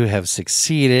 14, you have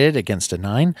succeeded against a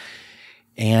 9,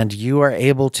 and you are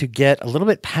able to get a little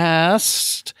bit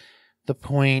past the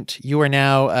point. You are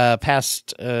now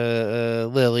past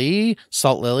Lily,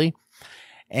 Salt Lily,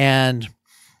 and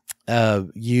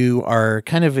you are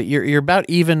kind of, you're about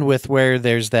even with where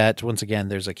there's that, once again,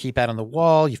 there's a keypad on the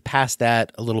wall. You've passed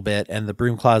that a little bit, and the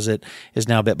broom closet is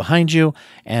now a bit behind you.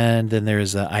 And then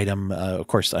there's an item, of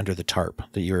course, under the tarp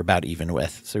that you're about even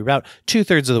with. So you're about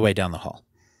 2/3 of the way down the hall.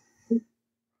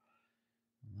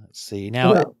 Let's see.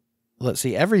 Now, Well, let's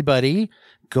see. Everybody,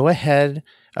 go ahead.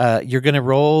 You're going to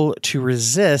roll to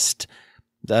resist.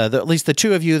 At least the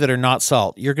two of you that are not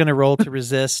Salt, you're going to roll to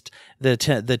resist the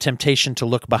temptation to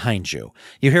look behind you.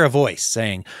 You hear a voice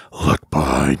saying, "Look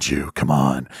behind you. Come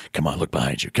on. Come on. Look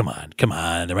behind you. Come on. Come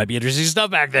on. There might be interesting stuff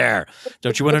back there.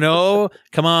 Don't you want to know?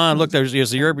 Come on. Look, there's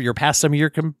you're past some of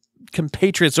your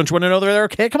compatriots. Don't you want to know they're there?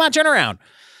 Okay. Come on. Turn around."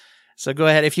 So go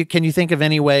ahead. Can you think of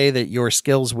any way that your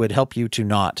skills would help you to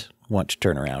not want to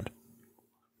turn around?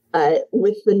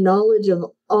 with the knowledge of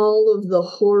all of the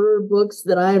horror books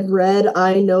that I've read,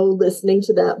 I know listening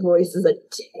to that voice is a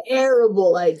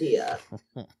terrible idea.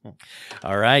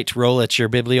 All right. Roll at your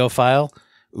bibliophile.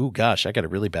 Ooh, gosh, I got a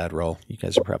really bad roll. You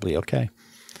guys are probably okay.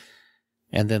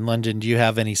 And then, London, do you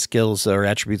have any skills or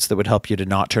attributes that would help you to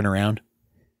not turn around?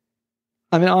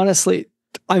 I mean, honestly,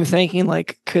 I'm thinking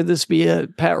like, could this be a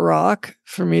pet rock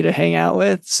for me to hang out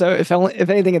with? So if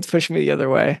anything, it's pushing me the other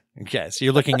way. Okay, so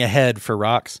you're looking ahead for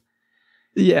rocks.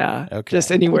 Yeah. Okay.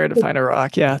 Just anywhere to find a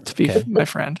rock. Yeah. To be Okay. my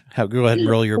friend. Go ahead and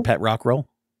roll your pet rock roll.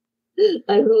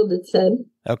 I rolled a 10.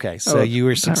 Okay, so Oh, you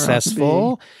were pet rock would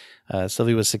successful.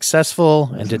 Sylvie was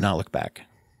successful and did not look back.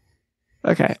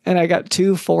 Okay. And I got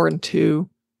 2, 4, and 2.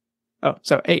 Oh,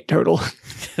 so 8 total.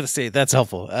 See, that's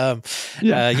helpful.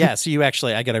 Yeah. So you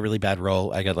actually, I got a really bad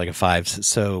roll. I got like a 5.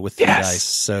 So with 3 Yes. dice,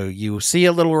 so you see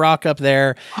a little rock up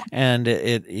there, and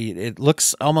it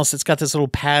looks almost. It's got this little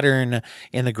pattern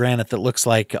in the granite that looks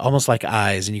like almost like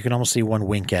eyes, and you can almost see one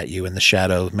wink at you in the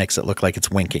shadow. Makes it look like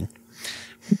it's winking.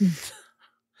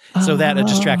 So that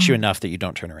distracts you enough that you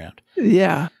don't turn around.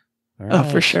 Yeah. All Oh,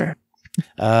 for right. sure.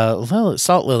 Well,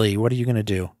 Salt Lily, what are you going to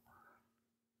do?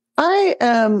 I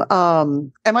am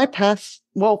I past,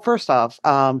 well, first off,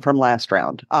 from last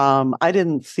round, I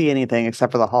didn't see anything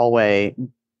except for the hallway.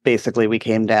 Basically, we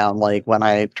came down like when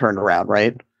I turned around,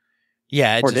 right?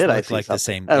 Yeah, it Or just did I looked see like the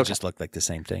something? same. It Okay. just looked like the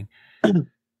same thing.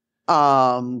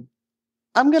 I'm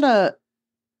gonna,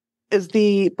 is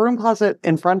the broom closet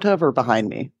in front of or behind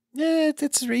me? Yeah,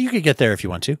 it's you could get there if you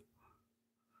want to.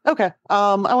 Okay.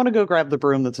 I want to go grab the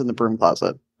broom that's in the broom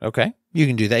closet. Okay, you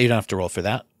can do that. You don't have to roll for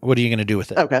that. What are you going to do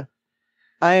with it? Okay.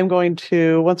 I am going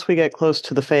to, once we get close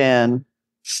to the fan,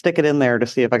 stick it in there to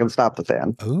see if I can stop the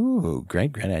fan. Oh,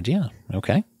 great idea.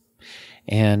 Okay.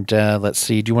 And let's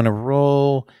see. Do you want to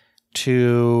roll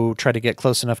to try to get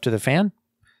close enough to the fan?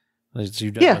 As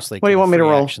you've done Yeah. mostly What do you kind of want me to free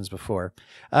roll? actions before.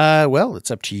 Well,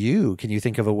 it's up to you. Can you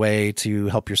think of a way to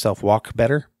help yourself walk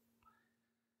better?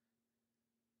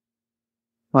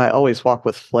 I always walk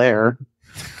with flair.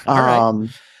 All right.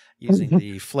 Using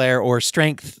the flair or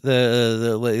strength,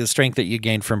 the strength that you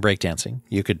gained from breakdancing.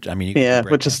 You could, I mean, you could Yeah, do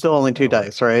which is breakdancing. still only 2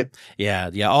 dice, right? Yeah.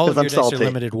 All of 'Cause I'm your dice are salty.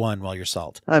 limited 1 while you're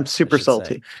salt. I'm super should say.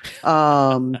 salty.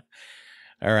 Um,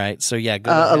 All right. So yeah,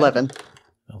 go ahead. 11.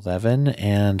 11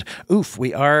 and oof,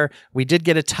 we did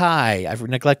get a tie. I've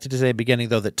neglected to say at the beginning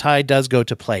though that tie does go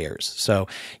to players. So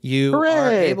you are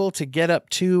Hooray. able to get up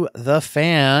to the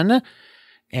fan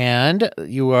and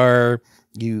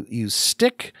you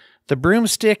stick the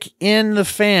broomstick in the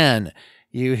fan.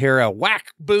 You hear a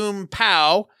whack, boom,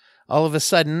 pow. All of a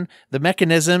sudden the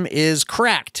mechanism is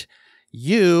cracked.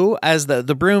 You, as the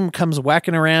broom comes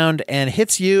whacking around and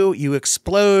hits you, you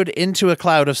explode into a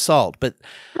cloud of salt. But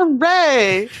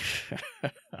Hooray!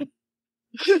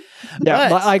 Yeah.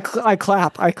 But- I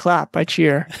clap. I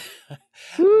cheer.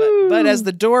 But as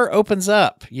the door opens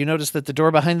up, you notice that the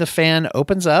door behind the fan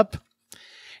opens up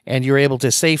and you're able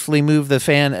to safely move the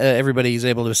fan. Everybody's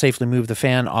able to safely move the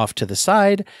fan off to the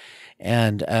side.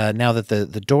 And now that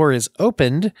the door is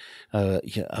opened,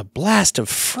 a blast of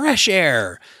fresh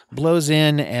air blows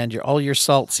in, and all your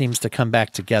salt seems to come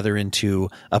back together into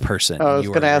a person. I was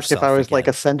going to ask if I was like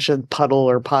a sentient puddle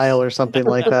or pile or something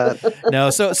like that.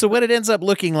 No, so what it ends up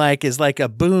looking like is like a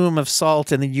boom of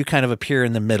salt, and then you kind of appear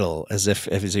in the middle as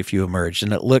if you emerged,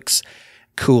 and it looks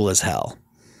cool as hell.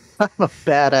 I'm a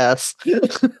badass.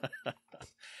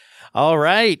 All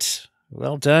right.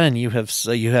 Well done. You have.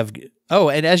 Oh,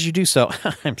 and as you do so,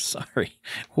 I'm sorry.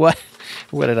 What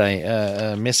did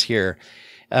I miss here?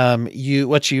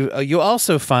 You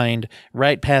also find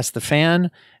right past the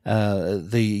fan.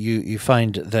 You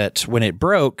find that when it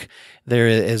broke, there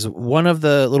is one of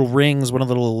the little rings, one of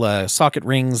the little socket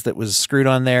rings that was screwed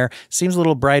on there, seems a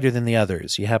little brighter than the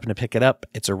others. You happen to pick it up.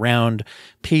 It's a round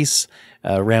piece,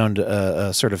 round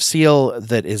sort of seal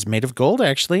that is made of gold,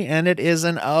 actually, and it is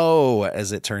an O,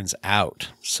 as it turns out.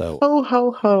 So, ho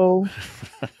ho ho.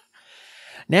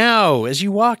 Now, as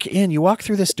you walk in, you walk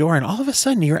through this door, and all of a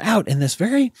sudden you're out in this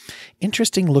very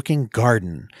interesting looking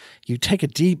garden. You take a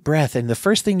deep breath, and the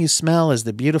first thing you smell is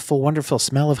the beautiful, wonderful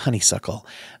smell of honeysuckle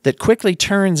that quickly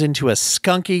turns into a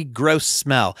skunky, gross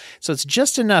smell. So it's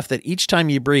just enough that each time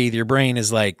you breathe, your brain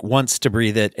is like, wants to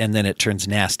breathe it, and then it turns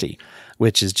nasty,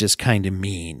 which is just kind of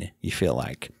mean, you feel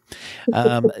like.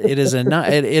 It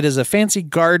is a fancy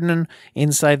garden.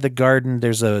 Inside the garden,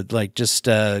 there's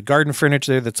garden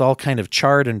furniture that's all kind of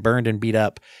charred and burned and beat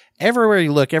up. Everywhere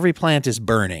you look, every plant is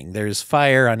burning. There's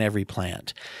fire on every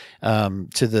plant.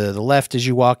 To the left, as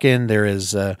you walk in, there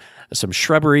is some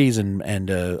shrubberies and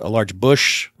a large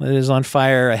bush that is on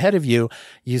fire. Ahead of you,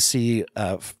 you see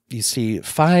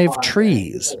 5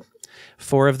 trees.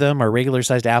 4 of them are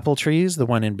regular-sized apple trees. The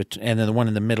one and then the one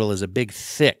in the middle is a big,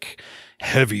 thick,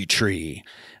 heavy tree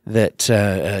that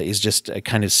is just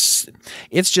kind of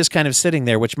sitting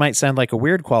there, which might sound like a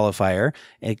weird qualifier,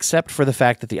 except for the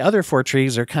fact that the other 4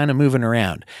 trees are kind of moving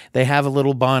around. They have a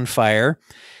little bonfire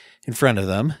in front of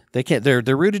them. They're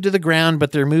rooted to the ground,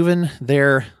 but they're moving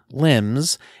their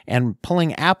limbs and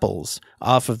pulling apples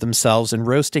off of themselves and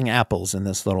roasting apples in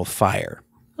this little fire.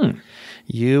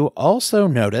 You also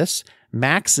notice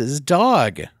Max's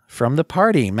dog from the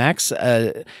party. Max,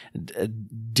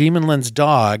 Demonland's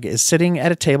dog, is sitting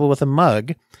at a table with a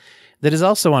mug that is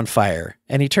also on fire.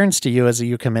 And he turns to you as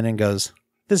you come in and goes,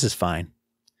 "This is fine."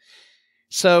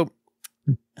 So,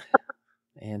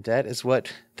 and that is what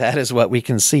we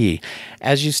can see.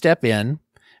 As you step in,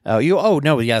 you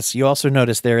also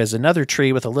notice there is another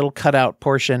tree with a little cutout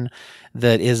portion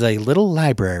that is a little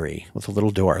library with a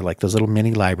little door, like those little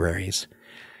mini libraries.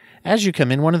 As you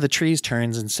come in, one of the trees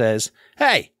turns and says,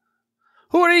 "Hey,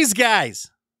 who are these guys?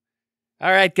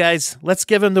 All right, guys, let's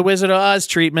give them the Wizard of Oz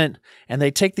treatment." And they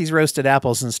take these roasted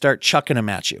apples and start chucking them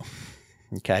at you.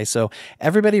 Okay, so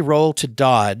everybody roll to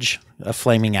dodge a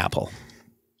flaming apple.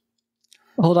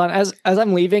 Hold on. As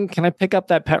I'm leaving, can I pick up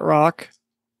that pet rock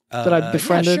that I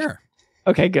befriended? Yeah, sure.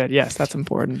 Okay, good. Yes, that's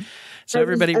important. So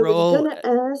everybody roll. I was going to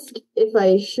ask if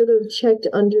I should have checked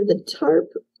under the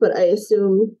tarp, but I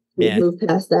assume we moved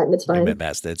past that and it's fine. We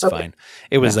past it. It's fine.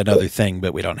 It was another thing,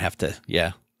 but we don't have to.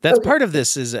 Yeah. That's part of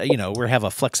this is, we have a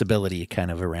flexibility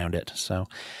kind of around it. So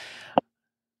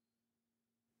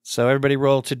everybody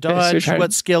roll to dodge. So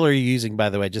what skill are you using, by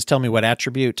the way? Just tell me what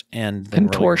attribute and then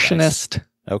Contortionist.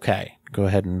 Okay. Go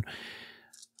ahead and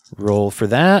roll for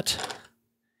that.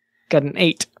 Got an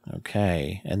 8.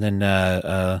 Okay. And then,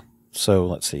 so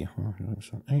let's see.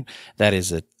 That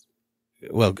is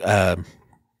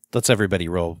let's everybody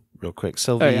roll real quick.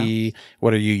 Sylvie,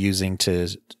 What are you using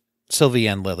Sylvie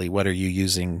and Lily, what are you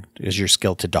using as your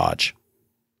skill to dodge?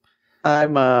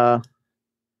 I'm hop,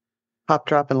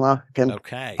 drop, and lock again.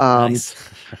 Okay, nice.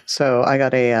 So I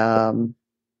got a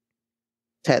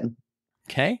 10.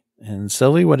 Okay, and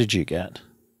Sylvie, what did you get?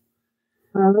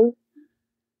 Or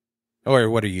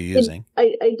what are you using?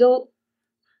 I don't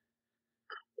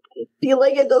feel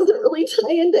like it doesn't really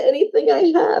tie into anything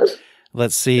I have.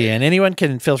 Let's see. And anyone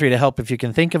can feel free to help if you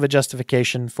can think of a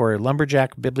justification for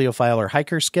lumberjack, bibliophile, or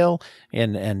hiker skill.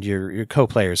 And your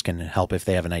co-players can help if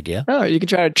they have an idea. Oh, you could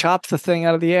try to chop the thing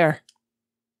out of the air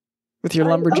with your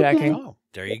lumberjacking. Okay. Oh,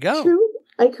 there you go. True.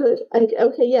 I could.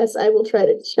 Okay, yes, I will try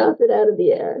to chop it out of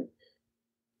the air.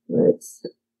 Let's...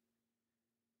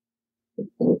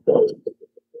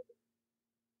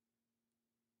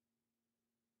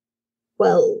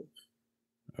 Well.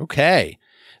 Okay.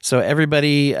 So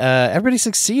everybody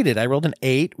succeeded. I rolled an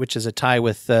 8, which is a tie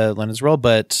with Lennon's roll,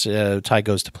 but tie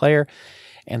goes to player.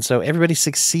 And so everybody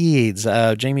succeeds.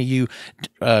 Jamie,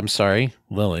 I'm sorry,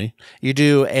 Lily, you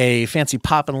do a fancy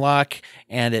pop and lock,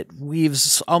 and it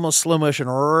weaves almost slow motion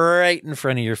right in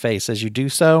front of your face as you do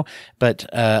so, but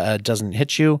doesn't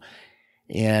hit you.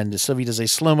 And Sylvie does a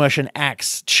slow motion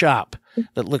axe chop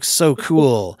that looks so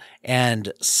cool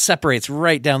and separates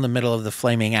right down the middle of the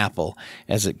flaming apple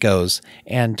as it goes.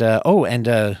 And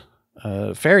Farius,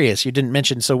 you didn't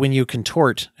mention, so when you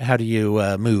contort, how do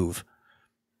you move?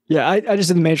 Yeah, I just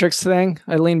did the Matrix thing.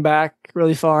 I lean back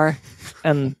really far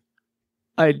and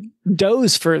I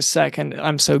doze for a second.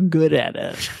 I'm so good at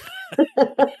it.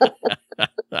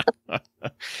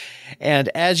 And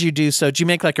as you do so, do you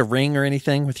make like a ring or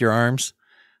anything with your arms?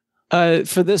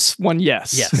 For this one,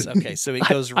 yes. Yes. Okay. So it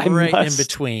goes I right in must.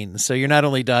 between. So you're not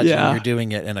only dodging, Yeah. you're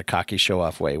doing it in a cocky show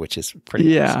off way, which is pretty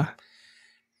Yeah. awesome.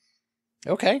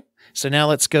 Okay. So now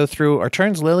let's go through our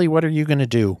turns. Lily, what are you going to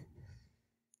do?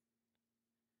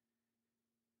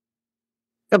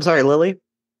 I'm sorry, Lily.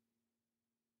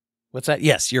 What's that?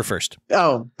 Yes, you're first.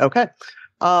 Oh, okay.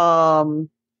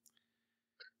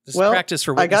 This Well, is practice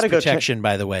for I witness gotta go check- protection,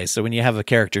 by the way. So when you have a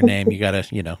character name, you got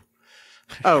to,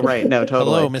 Oh, right. No,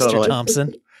 totally. hello, Mr. Totally.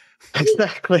 Thompson.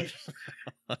 Exactly.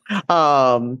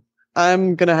 I'm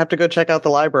gonna have to go check out the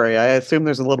library. I assume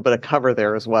there's a little bit of cover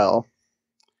there as well.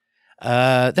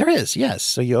 There is, yes.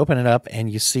 So you open it up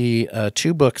and you see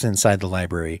two books inside the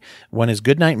library. One is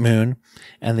Goodnight Moon,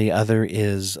 and the other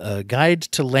is Guide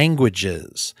to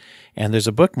Languages. And there's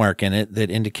a bookmark in it that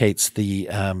indicates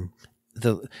a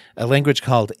language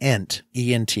called Ent,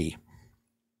 E-N-T.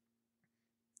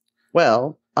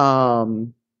 Well,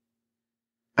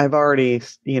 I've already,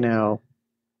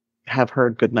 have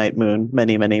heard Goodnight Moon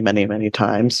many, many, many, many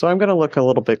times. So I'm going to look a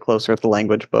little bit closer at the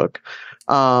language book,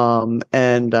 and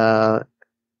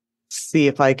see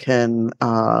if I can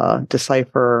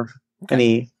decipher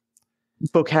any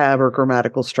vocab or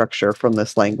grammatical structure from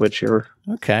this language here.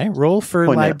 Okay, roll for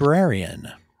Point out.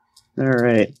 librarian. All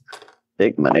right.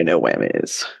 Big money, no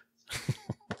whammies.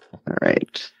 All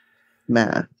right.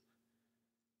 Math.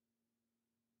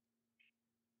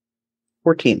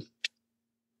 14.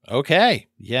 Okay,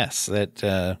 yes,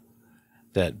 that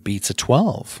beats a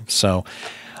 12. So,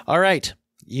 all right.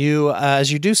 You,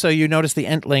 as you do so, you notice the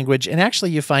Ent language, and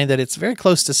actually you find that it's very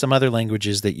close to some other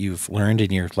languages that you've learned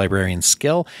in your librarian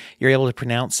skill. You're able to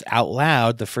pronounce out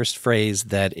loud the first phrase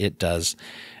that it does,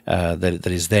 that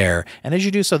is there. And as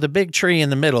you do so, the big tree in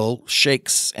the middle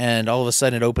shakes, and all of a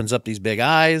sudden it opens up these big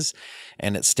eyes,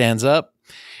 and it stands up,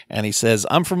 and he says,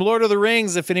 "I'm from Lord of the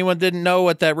Rings, if anyone didn't know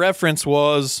what that reference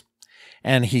was."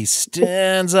 And he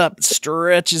stands up,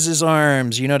 stretches his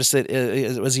arms. You notice that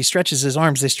as he stretches his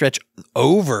arms, they stretch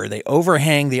over. They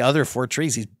overhang the other four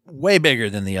trees. He's way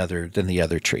bigger than the other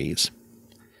trees.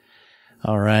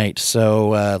 All right. So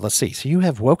let's see. So you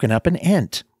have woken up an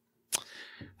Ent.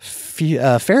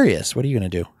 Farius, what are you going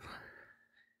to do?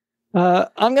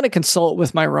 I'm going to consult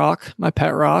with my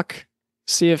pet rock,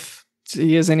 see if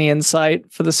he has any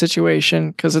insight for the situation,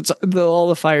 because all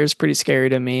the fire is pretty scary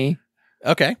to me.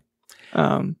 Okay.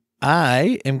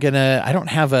 I don't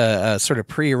have a sort of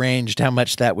prearranged how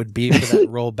much that would be for that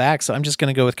roll back. So I'm just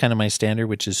going to go with kind of my standard,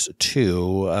 which is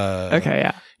 2. Okay.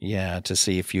 Yeah. Yeah. To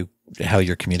see how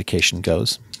your communication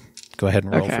goes. Go ahead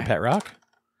and roll for Pet Rock.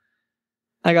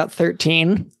 I got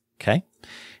 13. Okay.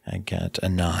 I got a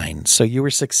 9. So you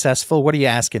were successful. What are you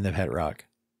asking the Pet Rock?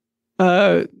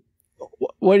 What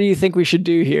do you think we should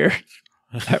do here?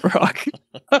 Pet Rock.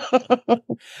 All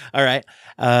right.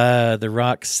 The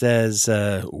rock says,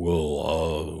 I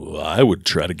would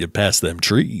try to get past them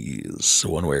trees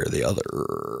one way or the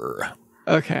other.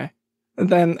 Okay. And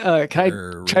then can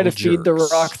I try to feed the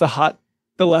rock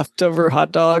the leftover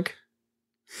hot dog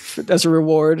as a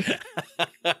reward?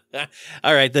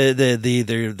 All right.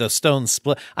 The stone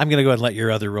split. I'm going to go ahead and let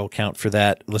your other roll count for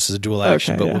that. This is a dual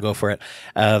action, but we'll go for it.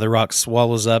 The rock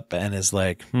swallows up and is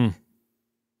like,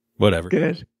 whatever.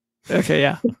 Good. Okay,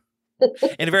 yeah.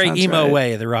 In a very emo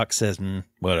way, the rock says,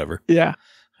 whatever. Yeah.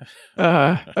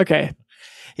 Okay.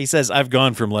 He says, I've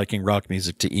gone from liking rock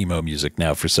music to emo music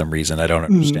now for some reason. I don't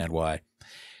understand why.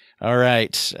 All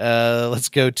right. Let's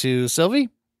go to Sylvie.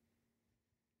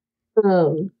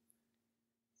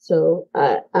 So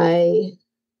I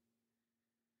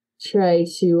try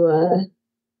to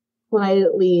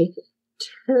quietly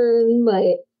turn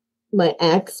my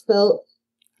axe belt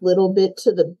little bit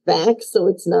to the back so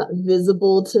it's not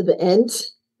visible to the Ent,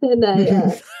 and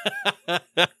I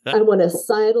want to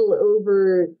sidle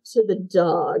over to the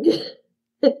dog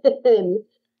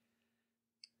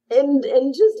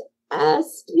and just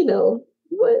ask,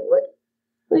 what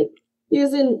like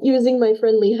using my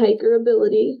friendly hiker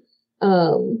ability,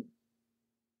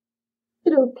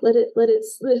 let it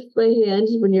sniff my hand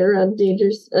when you're around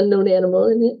dangerous unknown animal,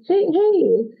 and hey,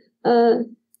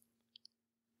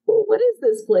 what is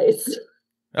this place?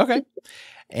 Okay.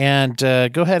 And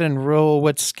go ahead and roll.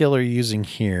 What skill are you using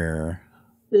here?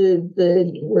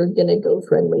 We're gonna go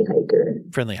friendly hiker.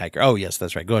 Friendly hiker. Oh yes,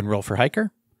 that's right. Go ahead and roll for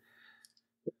hiker.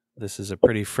 This is a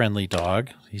pretty friendly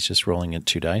dog. He's just rolling at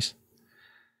 2 dice.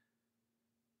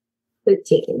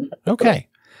 13. Okay.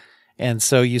 And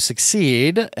so you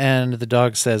succeed, and the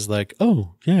dog says, like,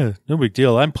 oh, yeah, no big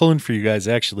deal. I'm pulling for you guys,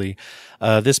 actually.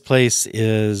 This place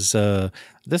is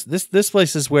this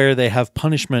place is where they have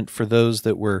punishment for those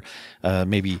that were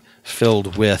maybe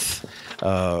filled with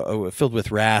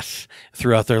wrath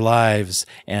throughout their lives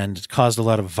and caused a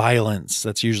lot of violence.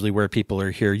 That's usually where people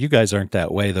are here. You guys aren't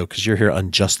that way, though, because you're here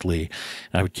unjustly.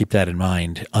 And I would keep that in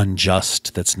mind.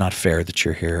 Unjust. That's not fair that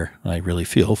you're here. I really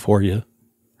feel for you.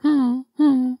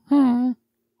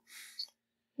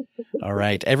 All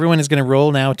right. Everyone is going to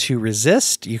roll now to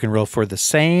resist. You can roll for the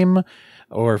same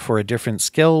or for a different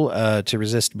skill to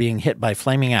resist being hit by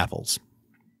flaming apples.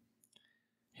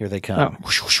 Here they come. Oh.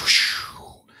 Whoosh, whoosh, whoosh.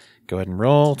 Go ahead and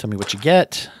roll. Tell me what you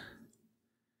get.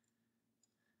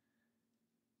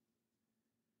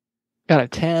 Got a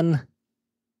 10.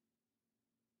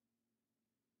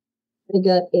 I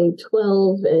got a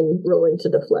 12 and rolling to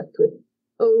deflect with.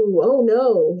 Oh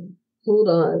no. Hold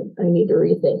on. I need to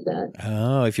rethink that.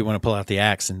 Oh, if you want to pull out the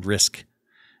axe and risk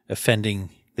offending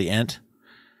the ent.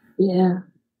 Yeah.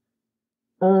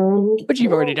 But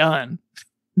you've already done.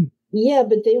 Yeah,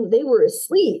 but they were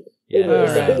asleep. Yeah. They were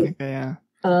asleep. Okay, yeah.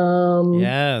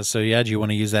 Yeah, so yeah, do you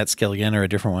want to use that skill again or a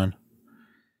different one?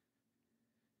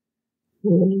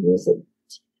 I'm going to use it.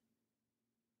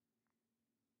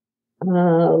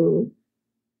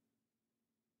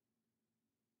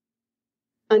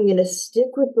 I'm going to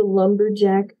stick with the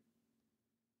lumberjack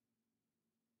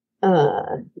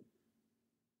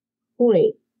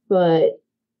point, but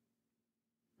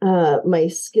my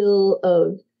skill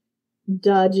of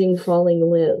dodging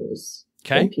falling limbs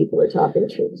when people are topping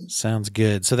trees. Sounds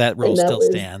good. So that roll still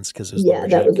stands because it was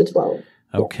lumberjack. That was a 12.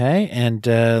 Okay, and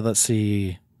let's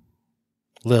see.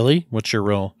 Lily, what's your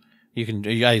roll? You can.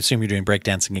 I assume you're doing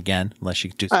breakdancing again, unless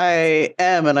you do. I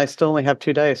am, and I still only have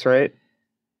 2 dice, right?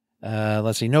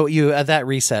 Let's see. No, you that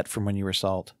reset from when you were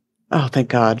salt. Oh, thank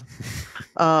God.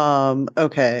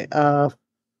 Okay.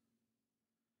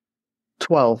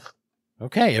 12.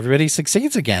 Okay, everybody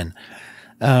succeeds again.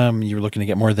 You were looking to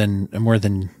get more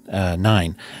than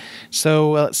 9.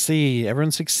 So let's see.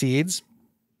 Everyone succeeds,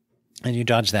 and you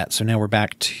dodge that. So now we're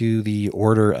back to the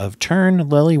order of turn.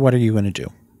 Lily, what are you going to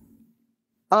do?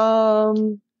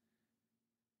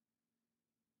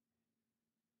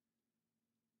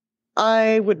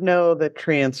 I would know that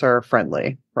treants are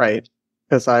friendly, right?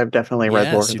 Because I've definitely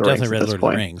read Lord of the Rings at this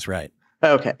point. Rings, right?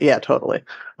 Okay, yeah, totally.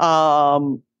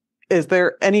 Is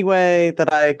there any way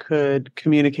that I could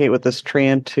communicate with this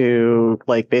treant to,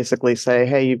 like, basically say,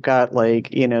 hey, you've got, like,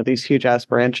 these huge ass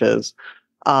branches,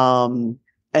 and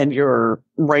you're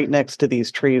right next to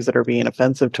these trees that are being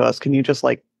offensive to us. Can you just,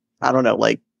 like, I don't know,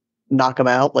 like, knock them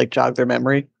out, like, jog their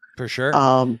memory? For sure.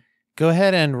 Go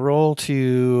ahead and roll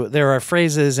to. There are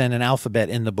phrases and an alphabet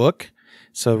in the book,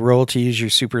 so roll to use your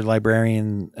super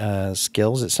librarian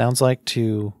skills. It sounds like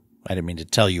to. I didn't mean to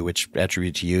tell you which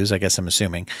attribute to use. I guess I'm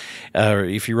assuming.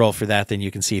 If you roll for that, then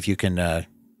you can see if you can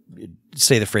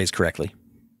say the phrase correctly.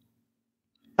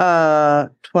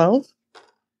 12.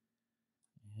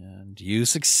 And you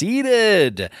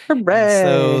succeeded. Hooray.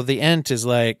 So the ent is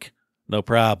like, no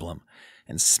problem.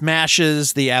 And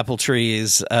smashes the apple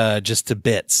trees just to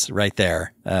bits right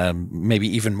there, maybe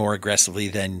even more aggressively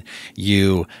than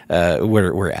you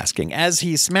were asking. As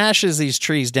he smashes these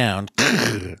trees down,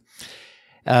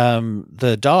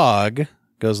 the dog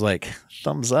goes like,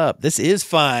 thumbs up. This is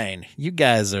fine. You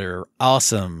guys are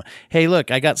awesome. Hey,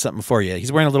 look, I got something for you.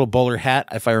 He's wearing a little bowler hat,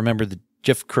 if I remember the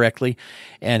GIF correctly.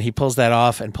 And he pulls that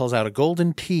off and pulls out a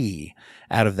golden pea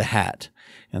out of the hat.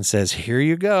 And says, here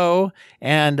you go.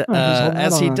 And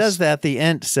as he does that, the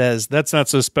ent says, that's not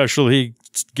so special. He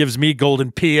gives me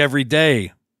golden pea every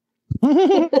day.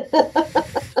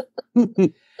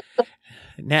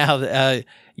 Now,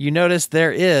 you notice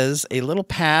there is a little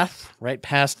path right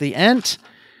past the ent.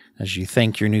 As you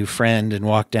thank your new friend and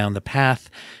walk down the path,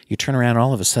 you turn around.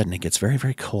 All of a sudden, it gets very,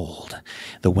 very cold.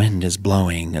 The wind is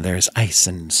blowing. There's ice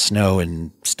and snow and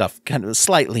stuff kind of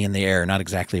slightly in the air, not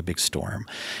exactly a big storm.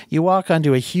 You walk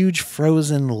onto a huge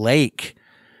frozen lake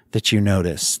that you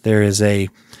notice. There is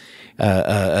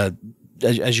as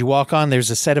you walk on,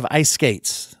 there's a set of ice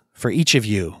skates for each of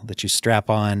you that you strap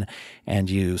on and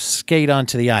you skate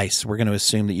onto the ice. We're going to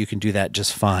assume that you can do that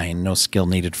just fine. No skill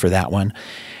needed for that one.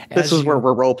 This is where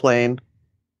we're role playing.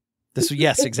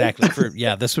 Yes, exactly.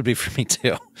 This would be for me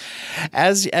too.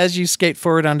 As you skate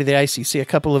forward onto the ice, you see a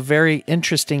couple of very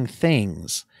interesting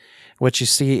things. What you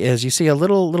see is a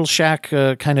little shack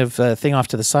kind of thing off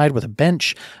to the side with a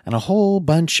bench and a whole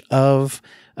bunch of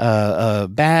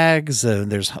bags.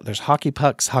 There's hockey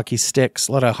pucks, hockey sticks,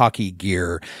 a lot of hockey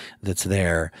gear that's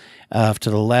there. To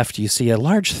the left, you see a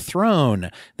large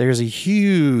throne. There's a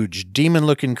huge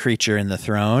demon-looking creature in the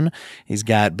throne. He's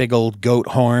got big old goat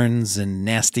horns and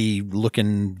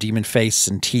nasty-looking demon face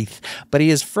and teeth, but he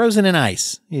is frozen in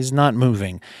ice. He's not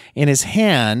moving. In his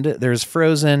hand, there's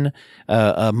frozen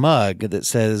a mug that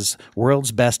says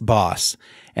 "World's Best Boss."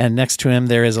 And next to him,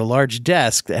 there is a large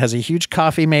desk that has a huge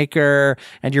coffee maker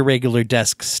and your regular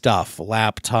desk stuff,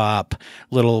 laptop,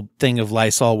 little thing of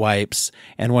Lysol wipes,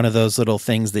 and one of those little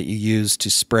things that you use to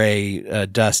spray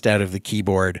dust out of the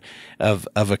keyboard of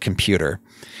a computer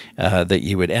that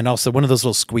you would, and also one of those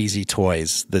little squeezy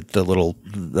toys that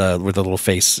with the little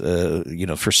face,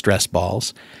 for stress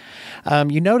balls.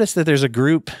 You notice that there's a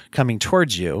group coming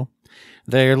towards you.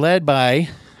 They're led by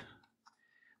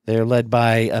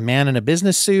a man in a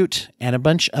business suit and a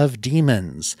bunch of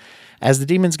demons. As the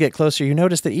demons get closer, you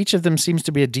notice that each of them seems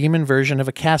to be a demon version of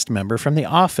a cast member from The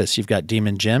Office. You've got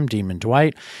Demon Jim, Demon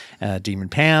Dwight, Demon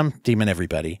Pam, Demon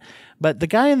everybody. But the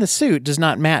guy in the suit does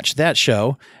not match that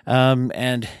show,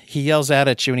 and he yells out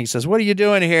at you and he says, "What are you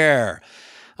doing here?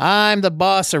 I'm the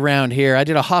boss around here. I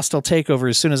did a hostile takeover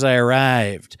as soon as I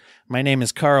arrived. My name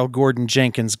is Carl Gordon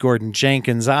Jenkins.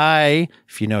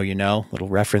 If you know, you know, little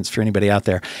reference for anybody out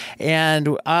there. And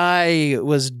I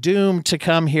was doomed to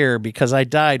come here because I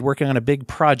died working on a big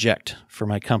project for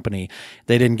my company.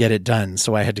 They didn't get it done,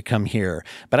 so I had to come here.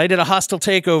 But I did a hostile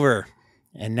takeover.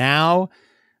 And now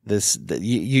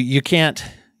you can't,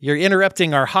 you're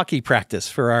interrupting our hockey practice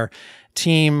for our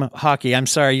team hockey. I'm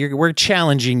sorry, we're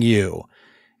challenging you.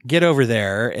 Get over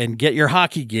there and get your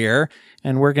hockey gear,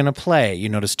 and we're going to play." You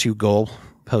notice 2 goal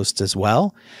posts as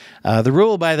well. The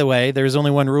rule, by the way, there's only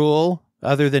one rule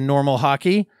other than normal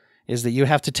hockey, is that you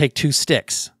have to take 2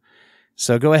 sticks.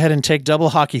 So go ahead and take double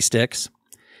hockey sticks,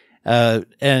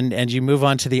 and you move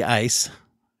on to the ice.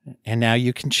 And now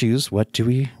you can choose what are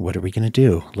we going to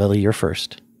do? Lily, you're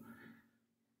first.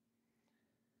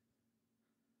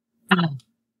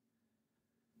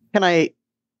 Can I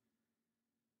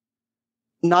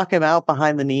knock him out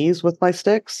behind the knees with my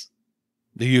sticks?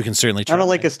 You can certainly try. I don't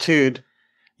like his tood.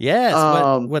 Yes.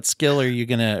 What skill are you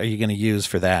gonna use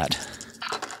for that?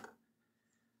 I'm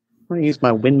gonna use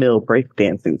my windmill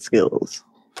breakdancing skills.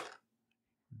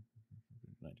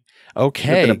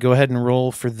 Okay, go ahead and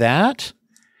roll for that.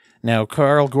 Now,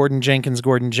 Carl Gordon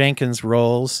Jenkins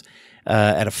rolls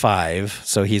at a 5,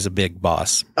 so he's a big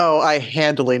boss. Oh, I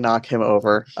handily knock him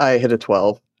over. I hit a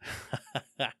 12.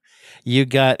 You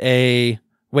got a...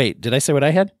 Wait, did I say what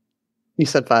I had? You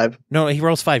said 5. No, he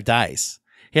rolls 5 dice.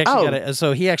 He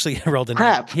actually rolled a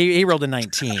crap. He rolled a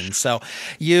 19. So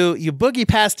you boogie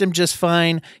past him just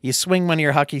fine. You swing one of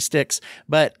your hockey sticks,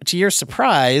 but to your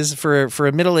surprise, for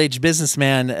a middle-aged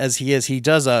businessman as he is, he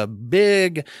does a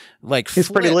big he's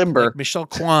pretty limber, like Michel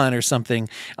Kwan or something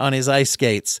on his ice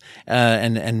skates,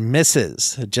 and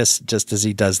misses just as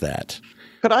he does that.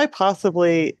 Could I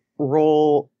possibly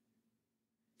roll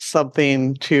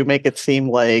something to make it seem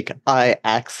like I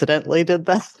accidentally did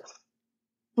that?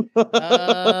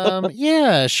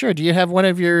 Yeah, sure. Do you have one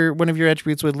of your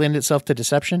attributes would lend itself to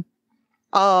deception?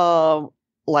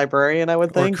 Librarian, I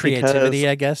would think. Or creativity,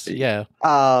 I guess. Yeah.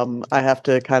 I have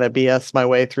to kind of BS my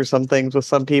way through some things with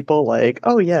some people, like,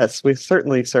 "Oh yes, we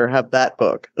certainly, sir, have that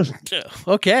book."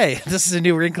 Okay, this is a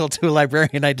new wrinkle to a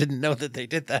librarian. I didn't know that they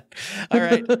did that. All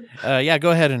right. Yeah,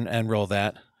 go ahead and roll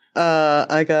that.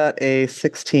 I got a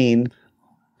 16.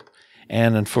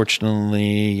 And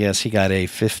unfortunately, yes, he got a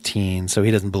 15, so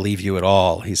he doesn't believe you at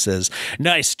all. He says,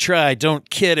 "Nice try, don't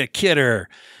kid a kidder.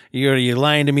 You're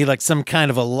lying to me like some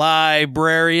kind of a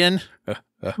librarian."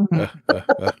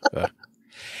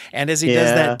 And as he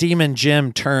does that, Demon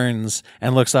Jim turns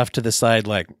and looks off to the side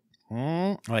like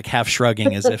half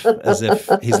shrugging as if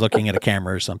he's looking at a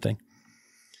camera or something.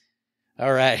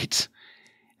 All right.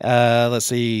 Let's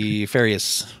see.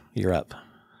 Farius, you're up.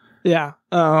 Yeah.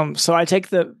 So I take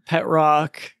the pet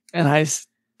rock and I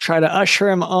try to usher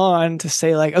him on to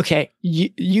say, like, "Okay,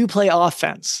 you play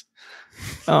offense."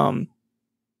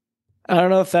 I don't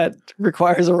know if that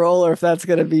requires a roll or if that's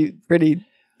going to be pretty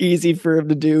easy for him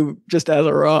to do just as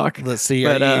a rock. Let's see.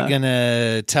 Are you going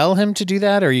to tell him to do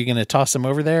that, or are you going to toss him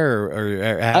over there,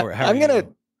 or how I'm going to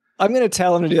I'm gonna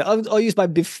tell him to do that. I'll use my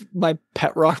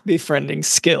pet rock befriending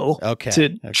skill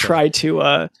to try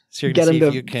to so you're get gonna him see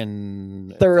if to you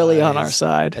can thoroughly on our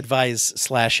side.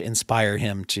 Advise/inspire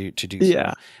him to do so.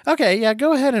 Yeah. Okay, yeah,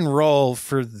 go ahead and roll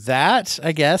for that,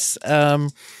 I guess.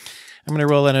 I'm going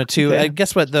to roll in a 2. Okay.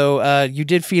 Guess what, though? You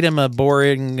did feed him a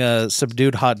boring,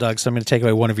 subdued hot dog, so I'm going to take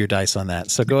away one of your dice on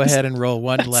that. So go ahead and roll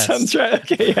one less. Sounds right.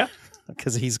 Okay, yeah.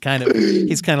 Because he's kind of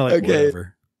like,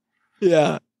 whatever.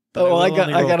 Yeah. But I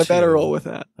got a better 2. roll with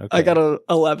that. Okay. I got a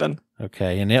 11.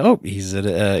 Okay, and he's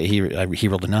at he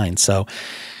rolled a 9, so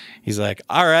he's like,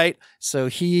 all right. So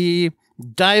he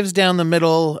dives down the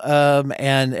middle,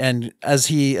 and as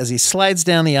he slides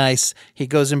down the ice, he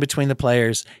goes in between the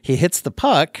players. He hits the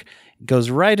puck,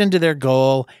 goes right into their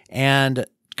goal, and a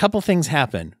couple things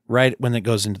happen right when it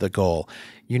goes into the goal.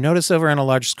 You notice over on a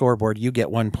large scoreboard, you get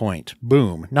 1 point.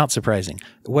 Boom. Not surprising.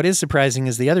 What is surprising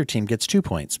is the other team gets 2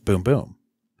 points. Boom, boom.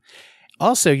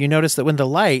 Also, you notice that when the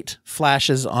light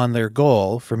flashes on their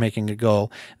goal for making a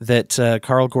goal, that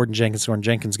Carl Gordon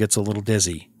Jenkins gets a little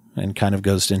dizzy and kind of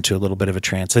goes into a little bit of a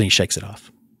trance, and he shakes it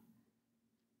off.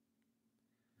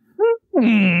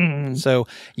 So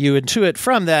you intuit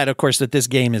from that, of course, that this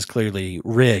game is clearly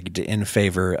rigged in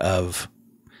favor of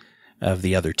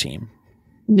the other team.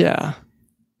 Yeah.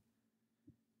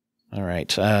 All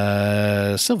right.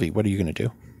 Sylvie, what are you going to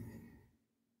do?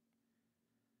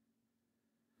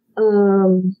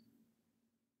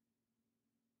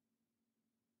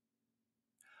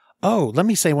 Oh, let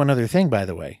me say one other thing, by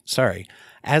the way. Sorry.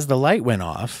 As the light went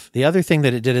off, the other thing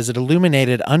that it did is it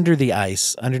illuminated under the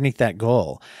ice, underneath that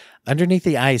goal. Underneath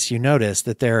the ice, you notice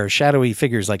that there are shadowy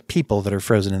figures like people that are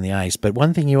frozen in the ice. But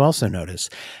one thing you also notice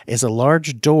is a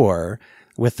large door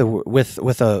with letters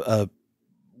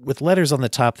on the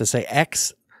top that say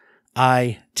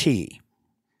XIT.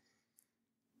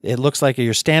 It looks like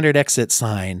your standard exit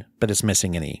sign, but it's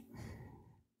missing an E.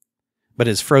 But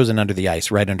it's frozen under the ice,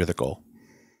 right under the goal.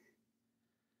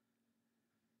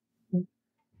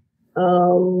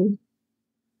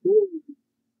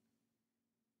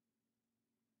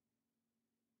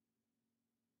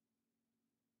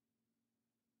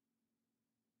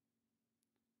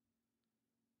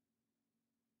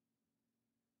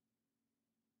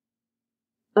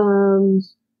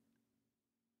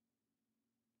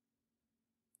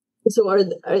 So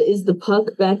is the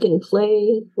puck back in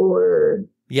play, or?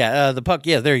 Yeah, the puck.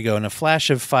 Yeah, there you go. In a flash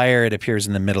of fire, it appears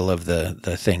in the middle of the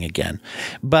thing again.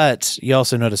 But you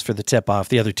also notice for the tip off,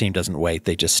 the other team doesn't wait;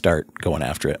 they just start going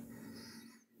after it.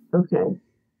 Okay.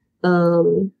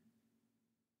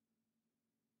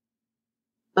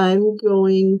 I'm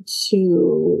going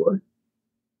to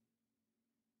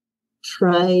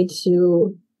try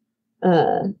to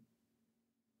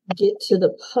get to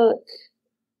the puck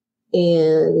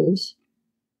and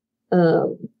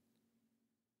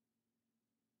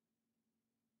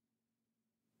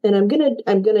I'm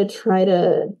gonna try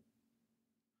to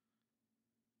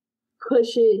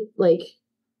push it like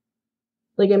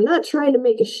I'm not trying to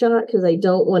make a shot because I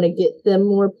don't want to get them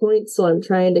more points, so I'm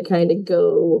trying to kind of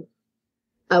go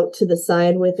out to the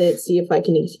side with it, see if I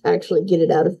can actually get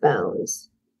it out of bounds.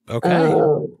 Okay.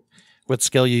 What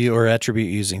skill or attribute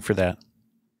you using for that?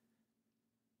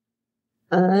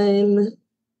 I'm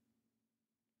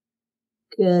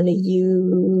gonna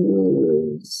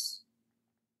use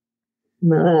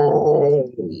my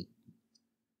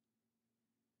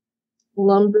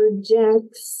lumberjack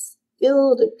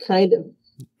skill to kind of.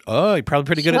 Oh, you're probably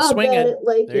pretty good at swinging.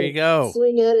 There you go.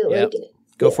 Swing at it like it.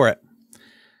 Go for it.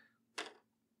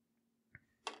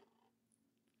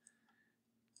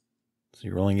 So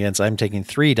you're rolling against. I'm taking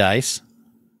 3 dice.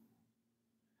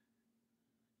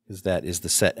 Because that is the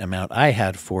set amount I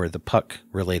had for the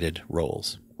puck-related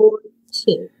rolls.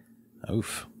 14.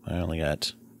 Oof, I only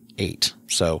got 8.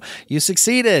 So you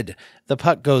succeeded. The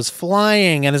puck goes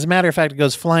flying, and as a matter of fact, it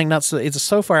goes flying. It's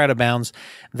so far out of bounds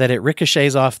that it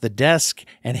ricochets off the desk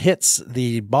and hits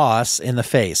the boss in the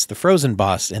face, the frozen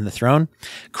boss in the throne,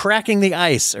 cracking the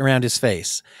ice around his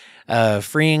face,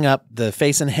 freeing up the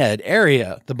face and head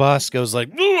area. The boss goes like,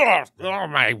 "Oh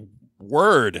my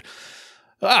word!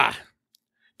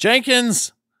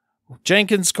 Jenkins,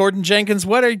 Gordon Jenkins,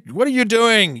 what are you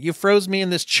doing? You froze me in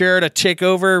this chair to take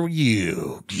over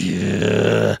you."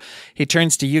 Yeah. He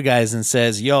turns to you guys and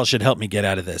says, "Y'all should help me get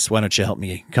out of this. Why don't you help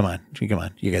me? Come on.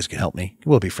 You guys can help me.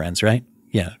 We'll be friends, right?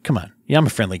 Yeah, come on. Yeah, I'm a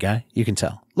friendly guy. You can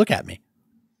tell. Look at me."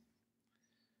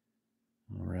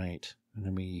 All right.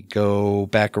 Let me go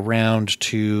back around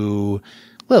to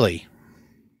Lily.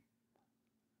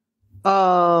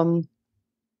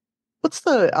 What's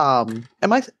the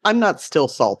I'm not still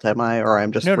salt, am I? Or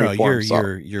I'm just No, reformed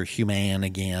salt? you're human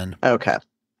again. Okay.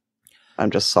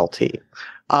 I'm just salty.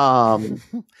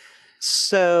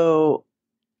 So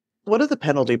what do the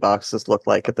penalty boxes look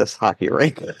like at this hockey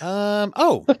rink? Good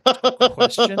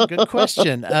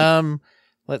question.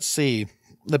 Let's see.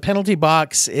 The penalty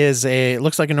box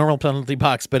looks like a normal penalty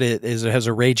box, but it has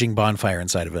a raging bonfire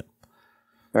inside of it.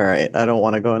 All right. I don't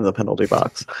want to go into the penalty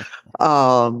box.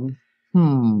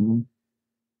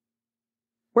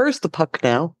 Where's the puck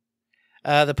now?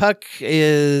 The puck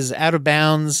is out of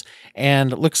bounds,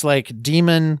 and it looks like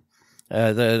Demon,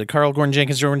 the Gordon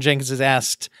Jenkins has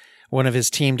asked one of his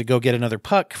team to go get another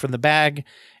puck from the bag,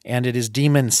 and it is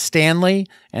Demon Stanley,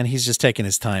 and he's just taking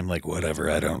his time, like, whatever,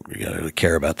 I don't really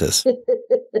care about this.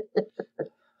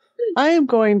 I am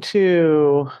going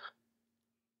to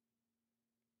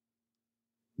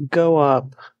go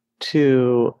up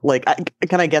to, like,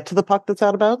 can I get to the puck that's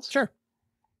out of bounds? Sure.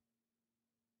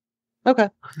 Okay.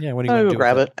 Yeah, what do you I'll want to go do?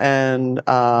 grab it, and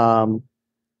I'm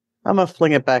going to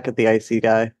fling it back at the icy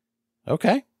guy.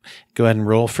 Okay. Go ahead and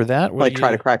roll for that.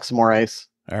 Try to crack some more ice.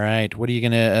 All right. What are you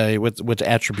going to, what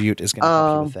attribute is going to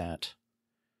help you with that?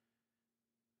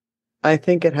 I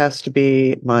think it has to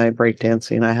be my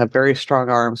breakdancing. I have very strong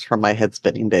arms from my head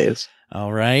spinning days.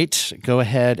 All right. Go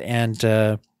ahead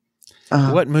and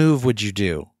what move would you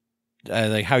do?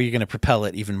 Like, how are you going to propel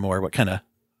it even more? What kind of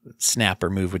snap or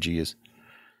move would you use?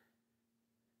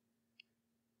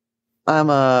 I'm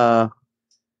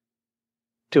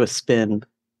do a spin.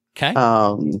 Okay.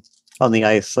 On the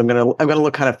ice. I'm gonna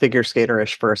look kind of figure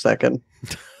skaterish for a second.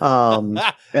 And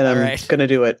I'm gonna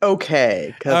do it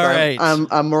okay. Because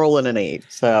I'm rolling an 8.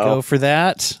 So go for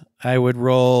that. I would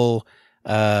roll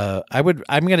I'm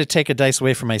gonna take a dice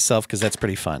away from myself because that's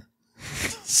pretty fun.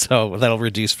 So that'll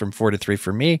reduce from 4 to 3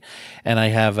 for me. And I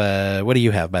have what do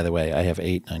you have, by the way? I have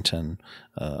 8, 9, 10,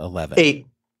 11. 8.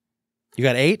 You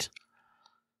got 8?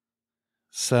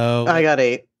 So I got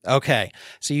 8. Okay.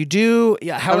 So you do,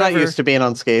 yeah, however, I'm not used to being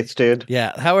on skates, dude.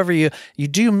 Yeah. However, you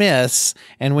do miss,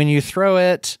 and when you throw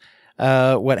it,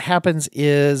 what happens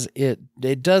is it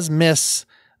does miss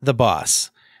the boss.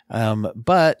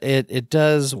 But it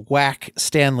does whack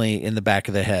Stanley in the back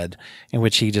of the head, in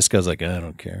which he just goes like, I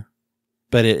don't care.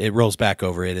 But it rolls back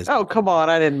over. It is. Oh, come on.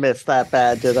 I didn't miss that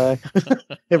bad, did I?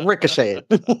 It ricocheted.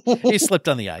 He slipped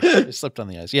on the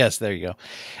ice. Yes, there you go.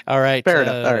 All right. Fair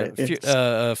enough. All right.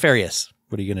 Farius,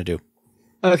 what are you going to do?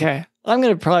 Okay. I'm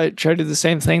going to probably try to do the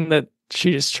same thing that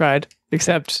she just tried,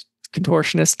 except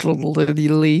contortionist.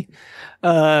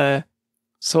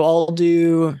 So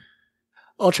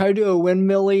I'll try to do a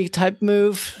windmill-y type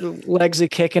move, legs are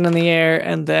kicking in the air,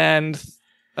 and then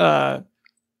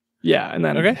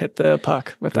hit the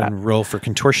puck with that. And roll for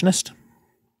contortionist.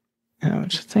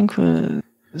 Which I think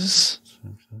was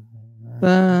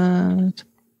that.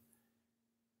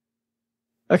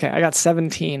 Okay, I got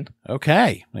 17.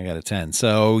 Okay, I got a 10.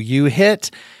 So you hit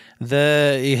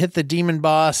the demon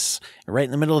boss right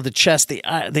in the middle of the chest. The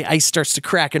ice starts to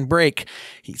crack and break.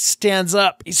 He stands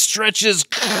up. He stretches.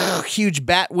 Huge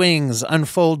bat wings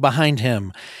unfold behind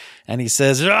him. And he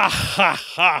says, ah, ha,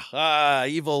 ha, ha,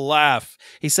 evil laugh.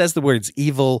 He says the words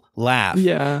evil laugh.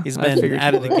 Yeah. He's been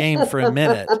out of the game for a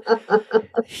minute.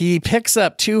 He picks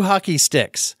up 2 hockey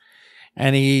sticks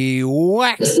and he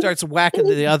starts whacking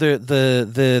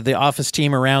the office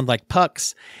team around like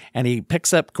pucks. And he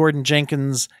picks up Gordon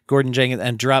Jenkins,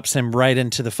 and drops him right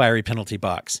into the fiery penalty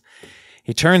box.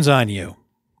 He turns on you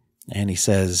and he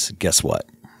says, guess what?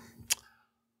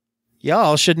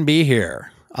 Y'all shouldn't be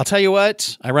here. I'll tell you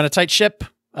what, I run a tight ship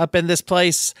up in this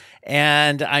place,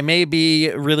 and I may be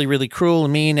really, really cruel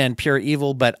and mean and pure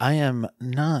evil, but I am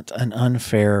not an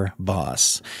unfair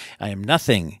boss. I am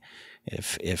nothing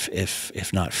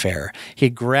if not fair.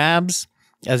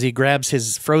 As he grabs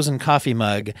his frozen coffee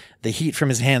mug, the heat from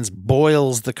his hands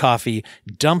boils the coffee,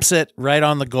 dumps it right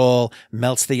on the goal,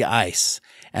 melts the ice.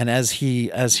 And as he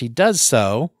does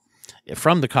so,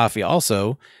 from the coffee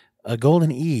also, a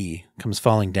golden E comes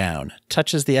falling down,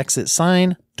 touches the exit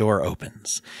sign, door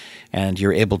opens, and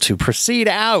you're able to proceed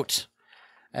out.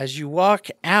 As you walk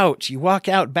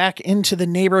out back into the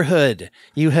neighborhood.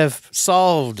 You have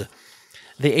solved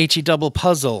the HE double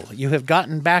puzzle. You have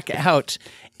gotten back out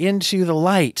into the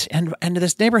light, and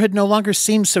this neighborhood no longer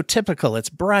seems so typical. It's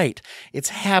bright. It's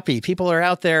happy. People are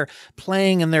out there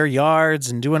playing in their yards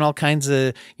and doing all kinds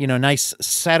of, nice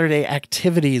Saturday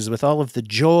activities with all of the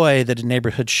joy that a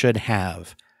neighborhood should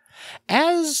have.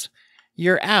 As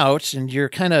you're out and you're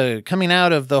kind of coming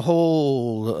out of the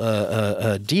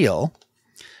whole deal,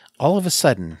 all of a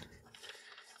sudden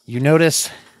you notice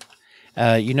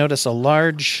a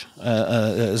large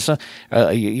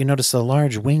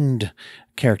winged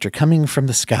character coming from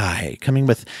the sky, coming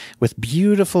with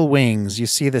beautiful wings. You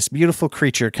see this beautiful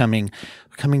creature coming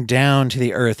down to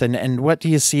the earth, and what do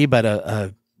you see but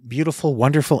a beautiful,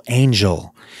 wonderful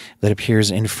angel that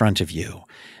appears in front of you.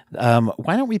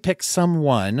 Why don't we pick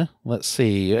someone? Let's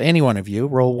see, any one of you,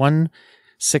 roll one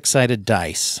 6-sided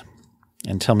dice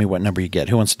and tell me what number you get.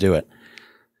 Who wants to do it?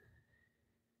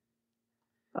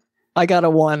 I got a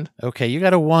 1. Okay, you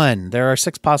got a 1. There are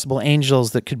 6 possible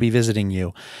angels that could be visiting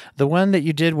you. The one that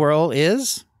you did roll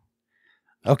is?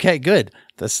 Okay, good.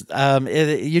 This,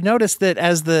 you notice that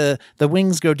as the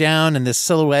wings go down and this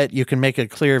silhouette, you can make a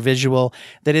clear visual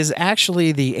that is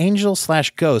actually the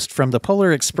angel/ghost from the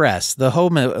Polar Express, the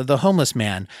homeless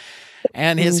man.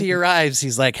 And as he arrives,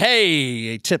 he's like,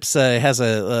 "Hey!" Tips has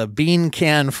a bean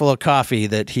can full of coffee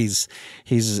that he's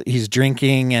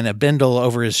drinking and a bindle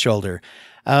over his shoulder.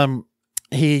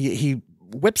 He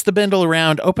whips the bindle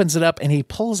around, opens it up, and he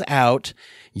pulls out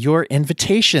your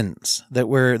invitations that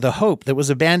were the hope that was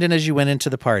abandoned as you went into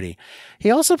the party.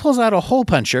 He also pulls out a hole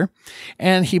puncher,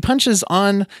 and he punches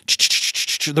on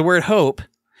the word hope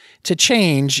to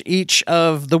change each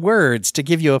of the words to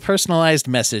give you a personalized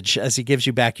message as he gives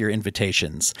you back your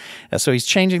invitations. So he's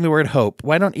changing the word hope.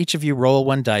 Why don't each of you roll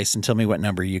one dice and tell me what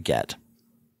number you get?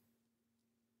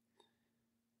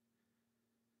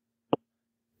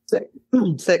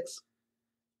 6.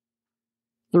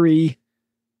 3.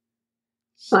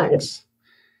 5.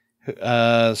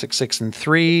 6, 6, and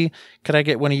 3. Could I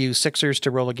get one of you sixers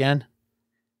to roll again?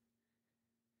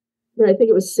 I think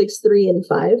it was 6, 3, and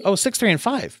 5. Oh, 6, 3, and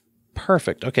 5.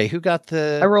 Perfect. Okay, who got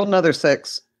I the rolled another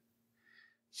 6.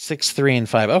 6, 3, and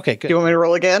 5? Okay, good. Do you want me to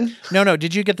roll again? No.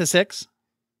 Did you get the 6?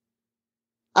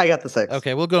 I got the 6.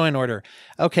 Okay, we'll go in order.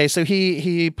 Okay, so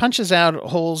he punches out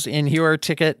holes in your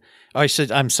ticket. Oh,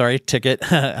 I'm sorry, ticket,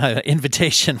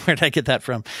 invitation. Where did I get that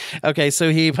from? Okay,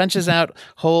 so he punches out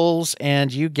holes,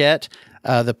 and you get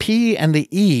the P and the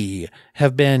E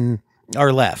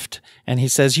are left. And he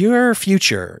says, your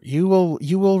future, you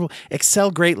will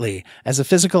excel greatly as a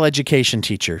physical education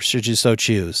teacher, should you so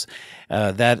choose.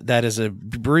 That is a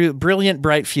brilliant,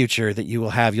 bright future that you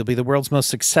will have. You'll be the world's most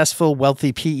successful,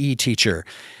 wealthy PE teacher,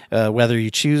 whether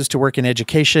you choose to work in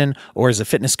education or as a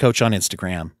fitness coach on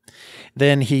Instagram.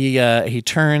 Then he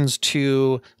turns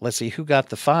to, let's see, who got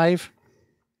the 5?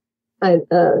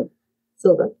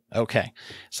 Silva. Okay.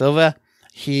 Silva,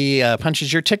 he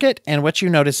punches your ticket, and what you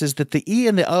notice is that the E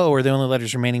and the O are the only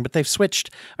letters remaining, but they've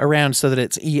switched around so that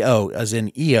it's EO, as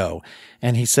in EO.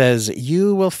 And he says,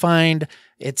 you will find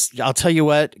I'll tell you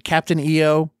what, Captain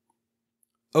EO,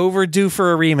 overdue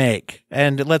for a remake.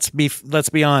 And let's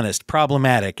be honest,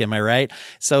 problematic, am I right?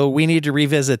 So we need to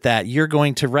revisit that. You're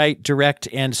going to write, direct,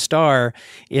 and star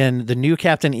in the new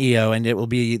Captain EO, and it will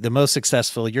be the most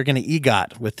successful. You're going to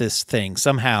EGOT with this thing.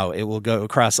 Somehow it will go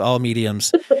across all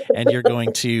mediums, and you're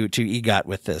going to EGOT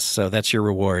with this. So that's your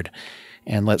reward.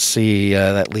 And let's see,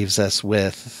 that leaves us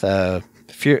with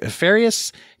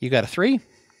Farius. You got a 3?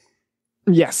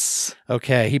 Yes.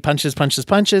 Okay, he punches,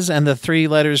 and the 3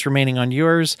 letters remaining on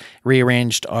yours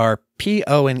rearranged are P,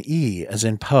 O, and E, as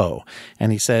in Poe.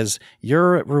 And he says,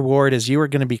 your reward is you are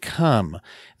going to become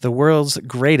the world's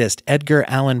greatest Edgar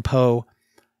Allan Poe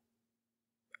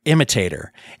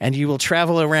imitator, and you will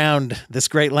travel around this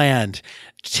great land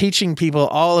teaching people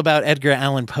all about Edgar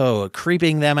Allan Poe,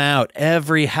 creeping them out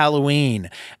every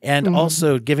Halloween, and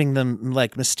also giving them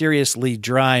like mysteriously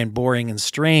dry and boring and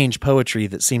strange poetry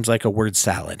that seems like a word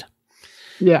salad.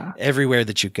 Yeah. Everywhere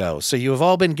that you go. So you have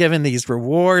all been given these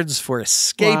rewards for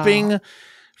escaping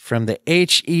from the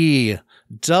HE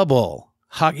double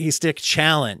hockey stick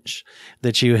challenge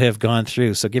that you have gone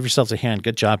through. So give yourselves a hand.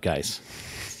 Good job, guys.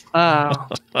 Wow.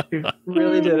 You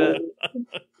really did it.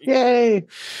 Yay.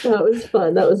 That was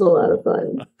fun. That was a lot of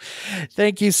fun.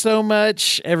 Thank you so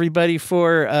much, everybody,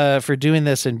 for doing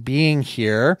this and being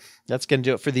here. That's going to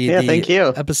do it for the thank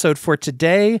you. episode for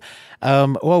today.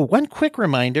 Well, one quick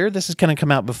reminder, this is going to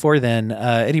come out before then.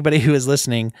 Anybody who is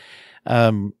listening,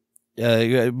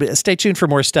 stay tuned for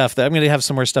more stuff. I'm going to have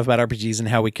some more stuff about RPGs and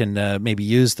how we can maybe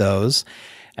use those.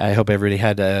 I hope everybody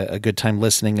had a good time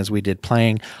listening as we did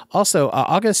playing. Also,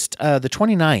 August the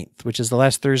 29th, which is the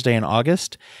last Thursday in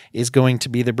August, is going to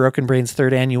be the Broken Brains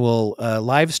 3rd annual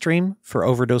live stream for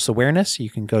overdose awareness. You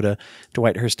can go to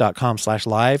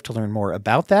dwighthurst.com/live to learn more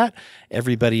about that.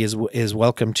 Everybody is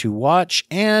welcome to watch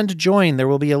and join. There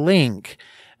will be a link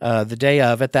the day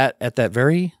of at that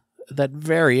very that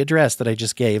very address that I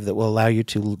just gave that will allow you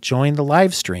to join the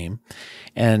live stream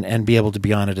and be able to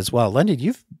be on it as well. London,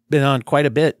 you've been on quite a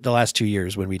bit the last 2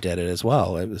 years when we did it as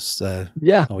well. It was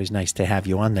always nice to have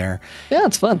you on there. Yeah,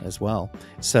 it's fun as well.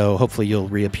 So hopefully you'll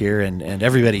reappear, and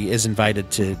everybody is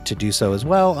invited to do so as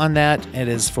well on that. It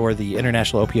is for the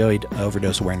International Opioid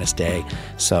Overdose Awareness Day.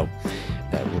 So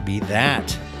that will be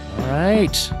that. All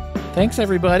right. Thanks,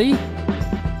 everybody.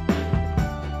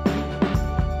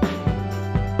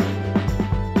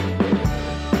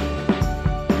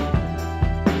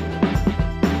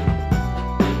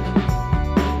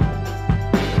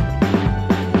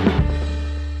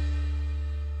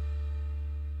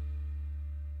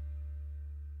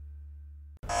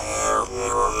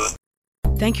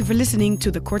 Thank you for listening to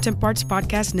the Court Arts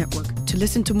Podcast Network. To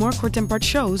listen to more Court Arts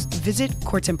shows, visit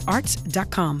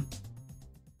courtemparts.com.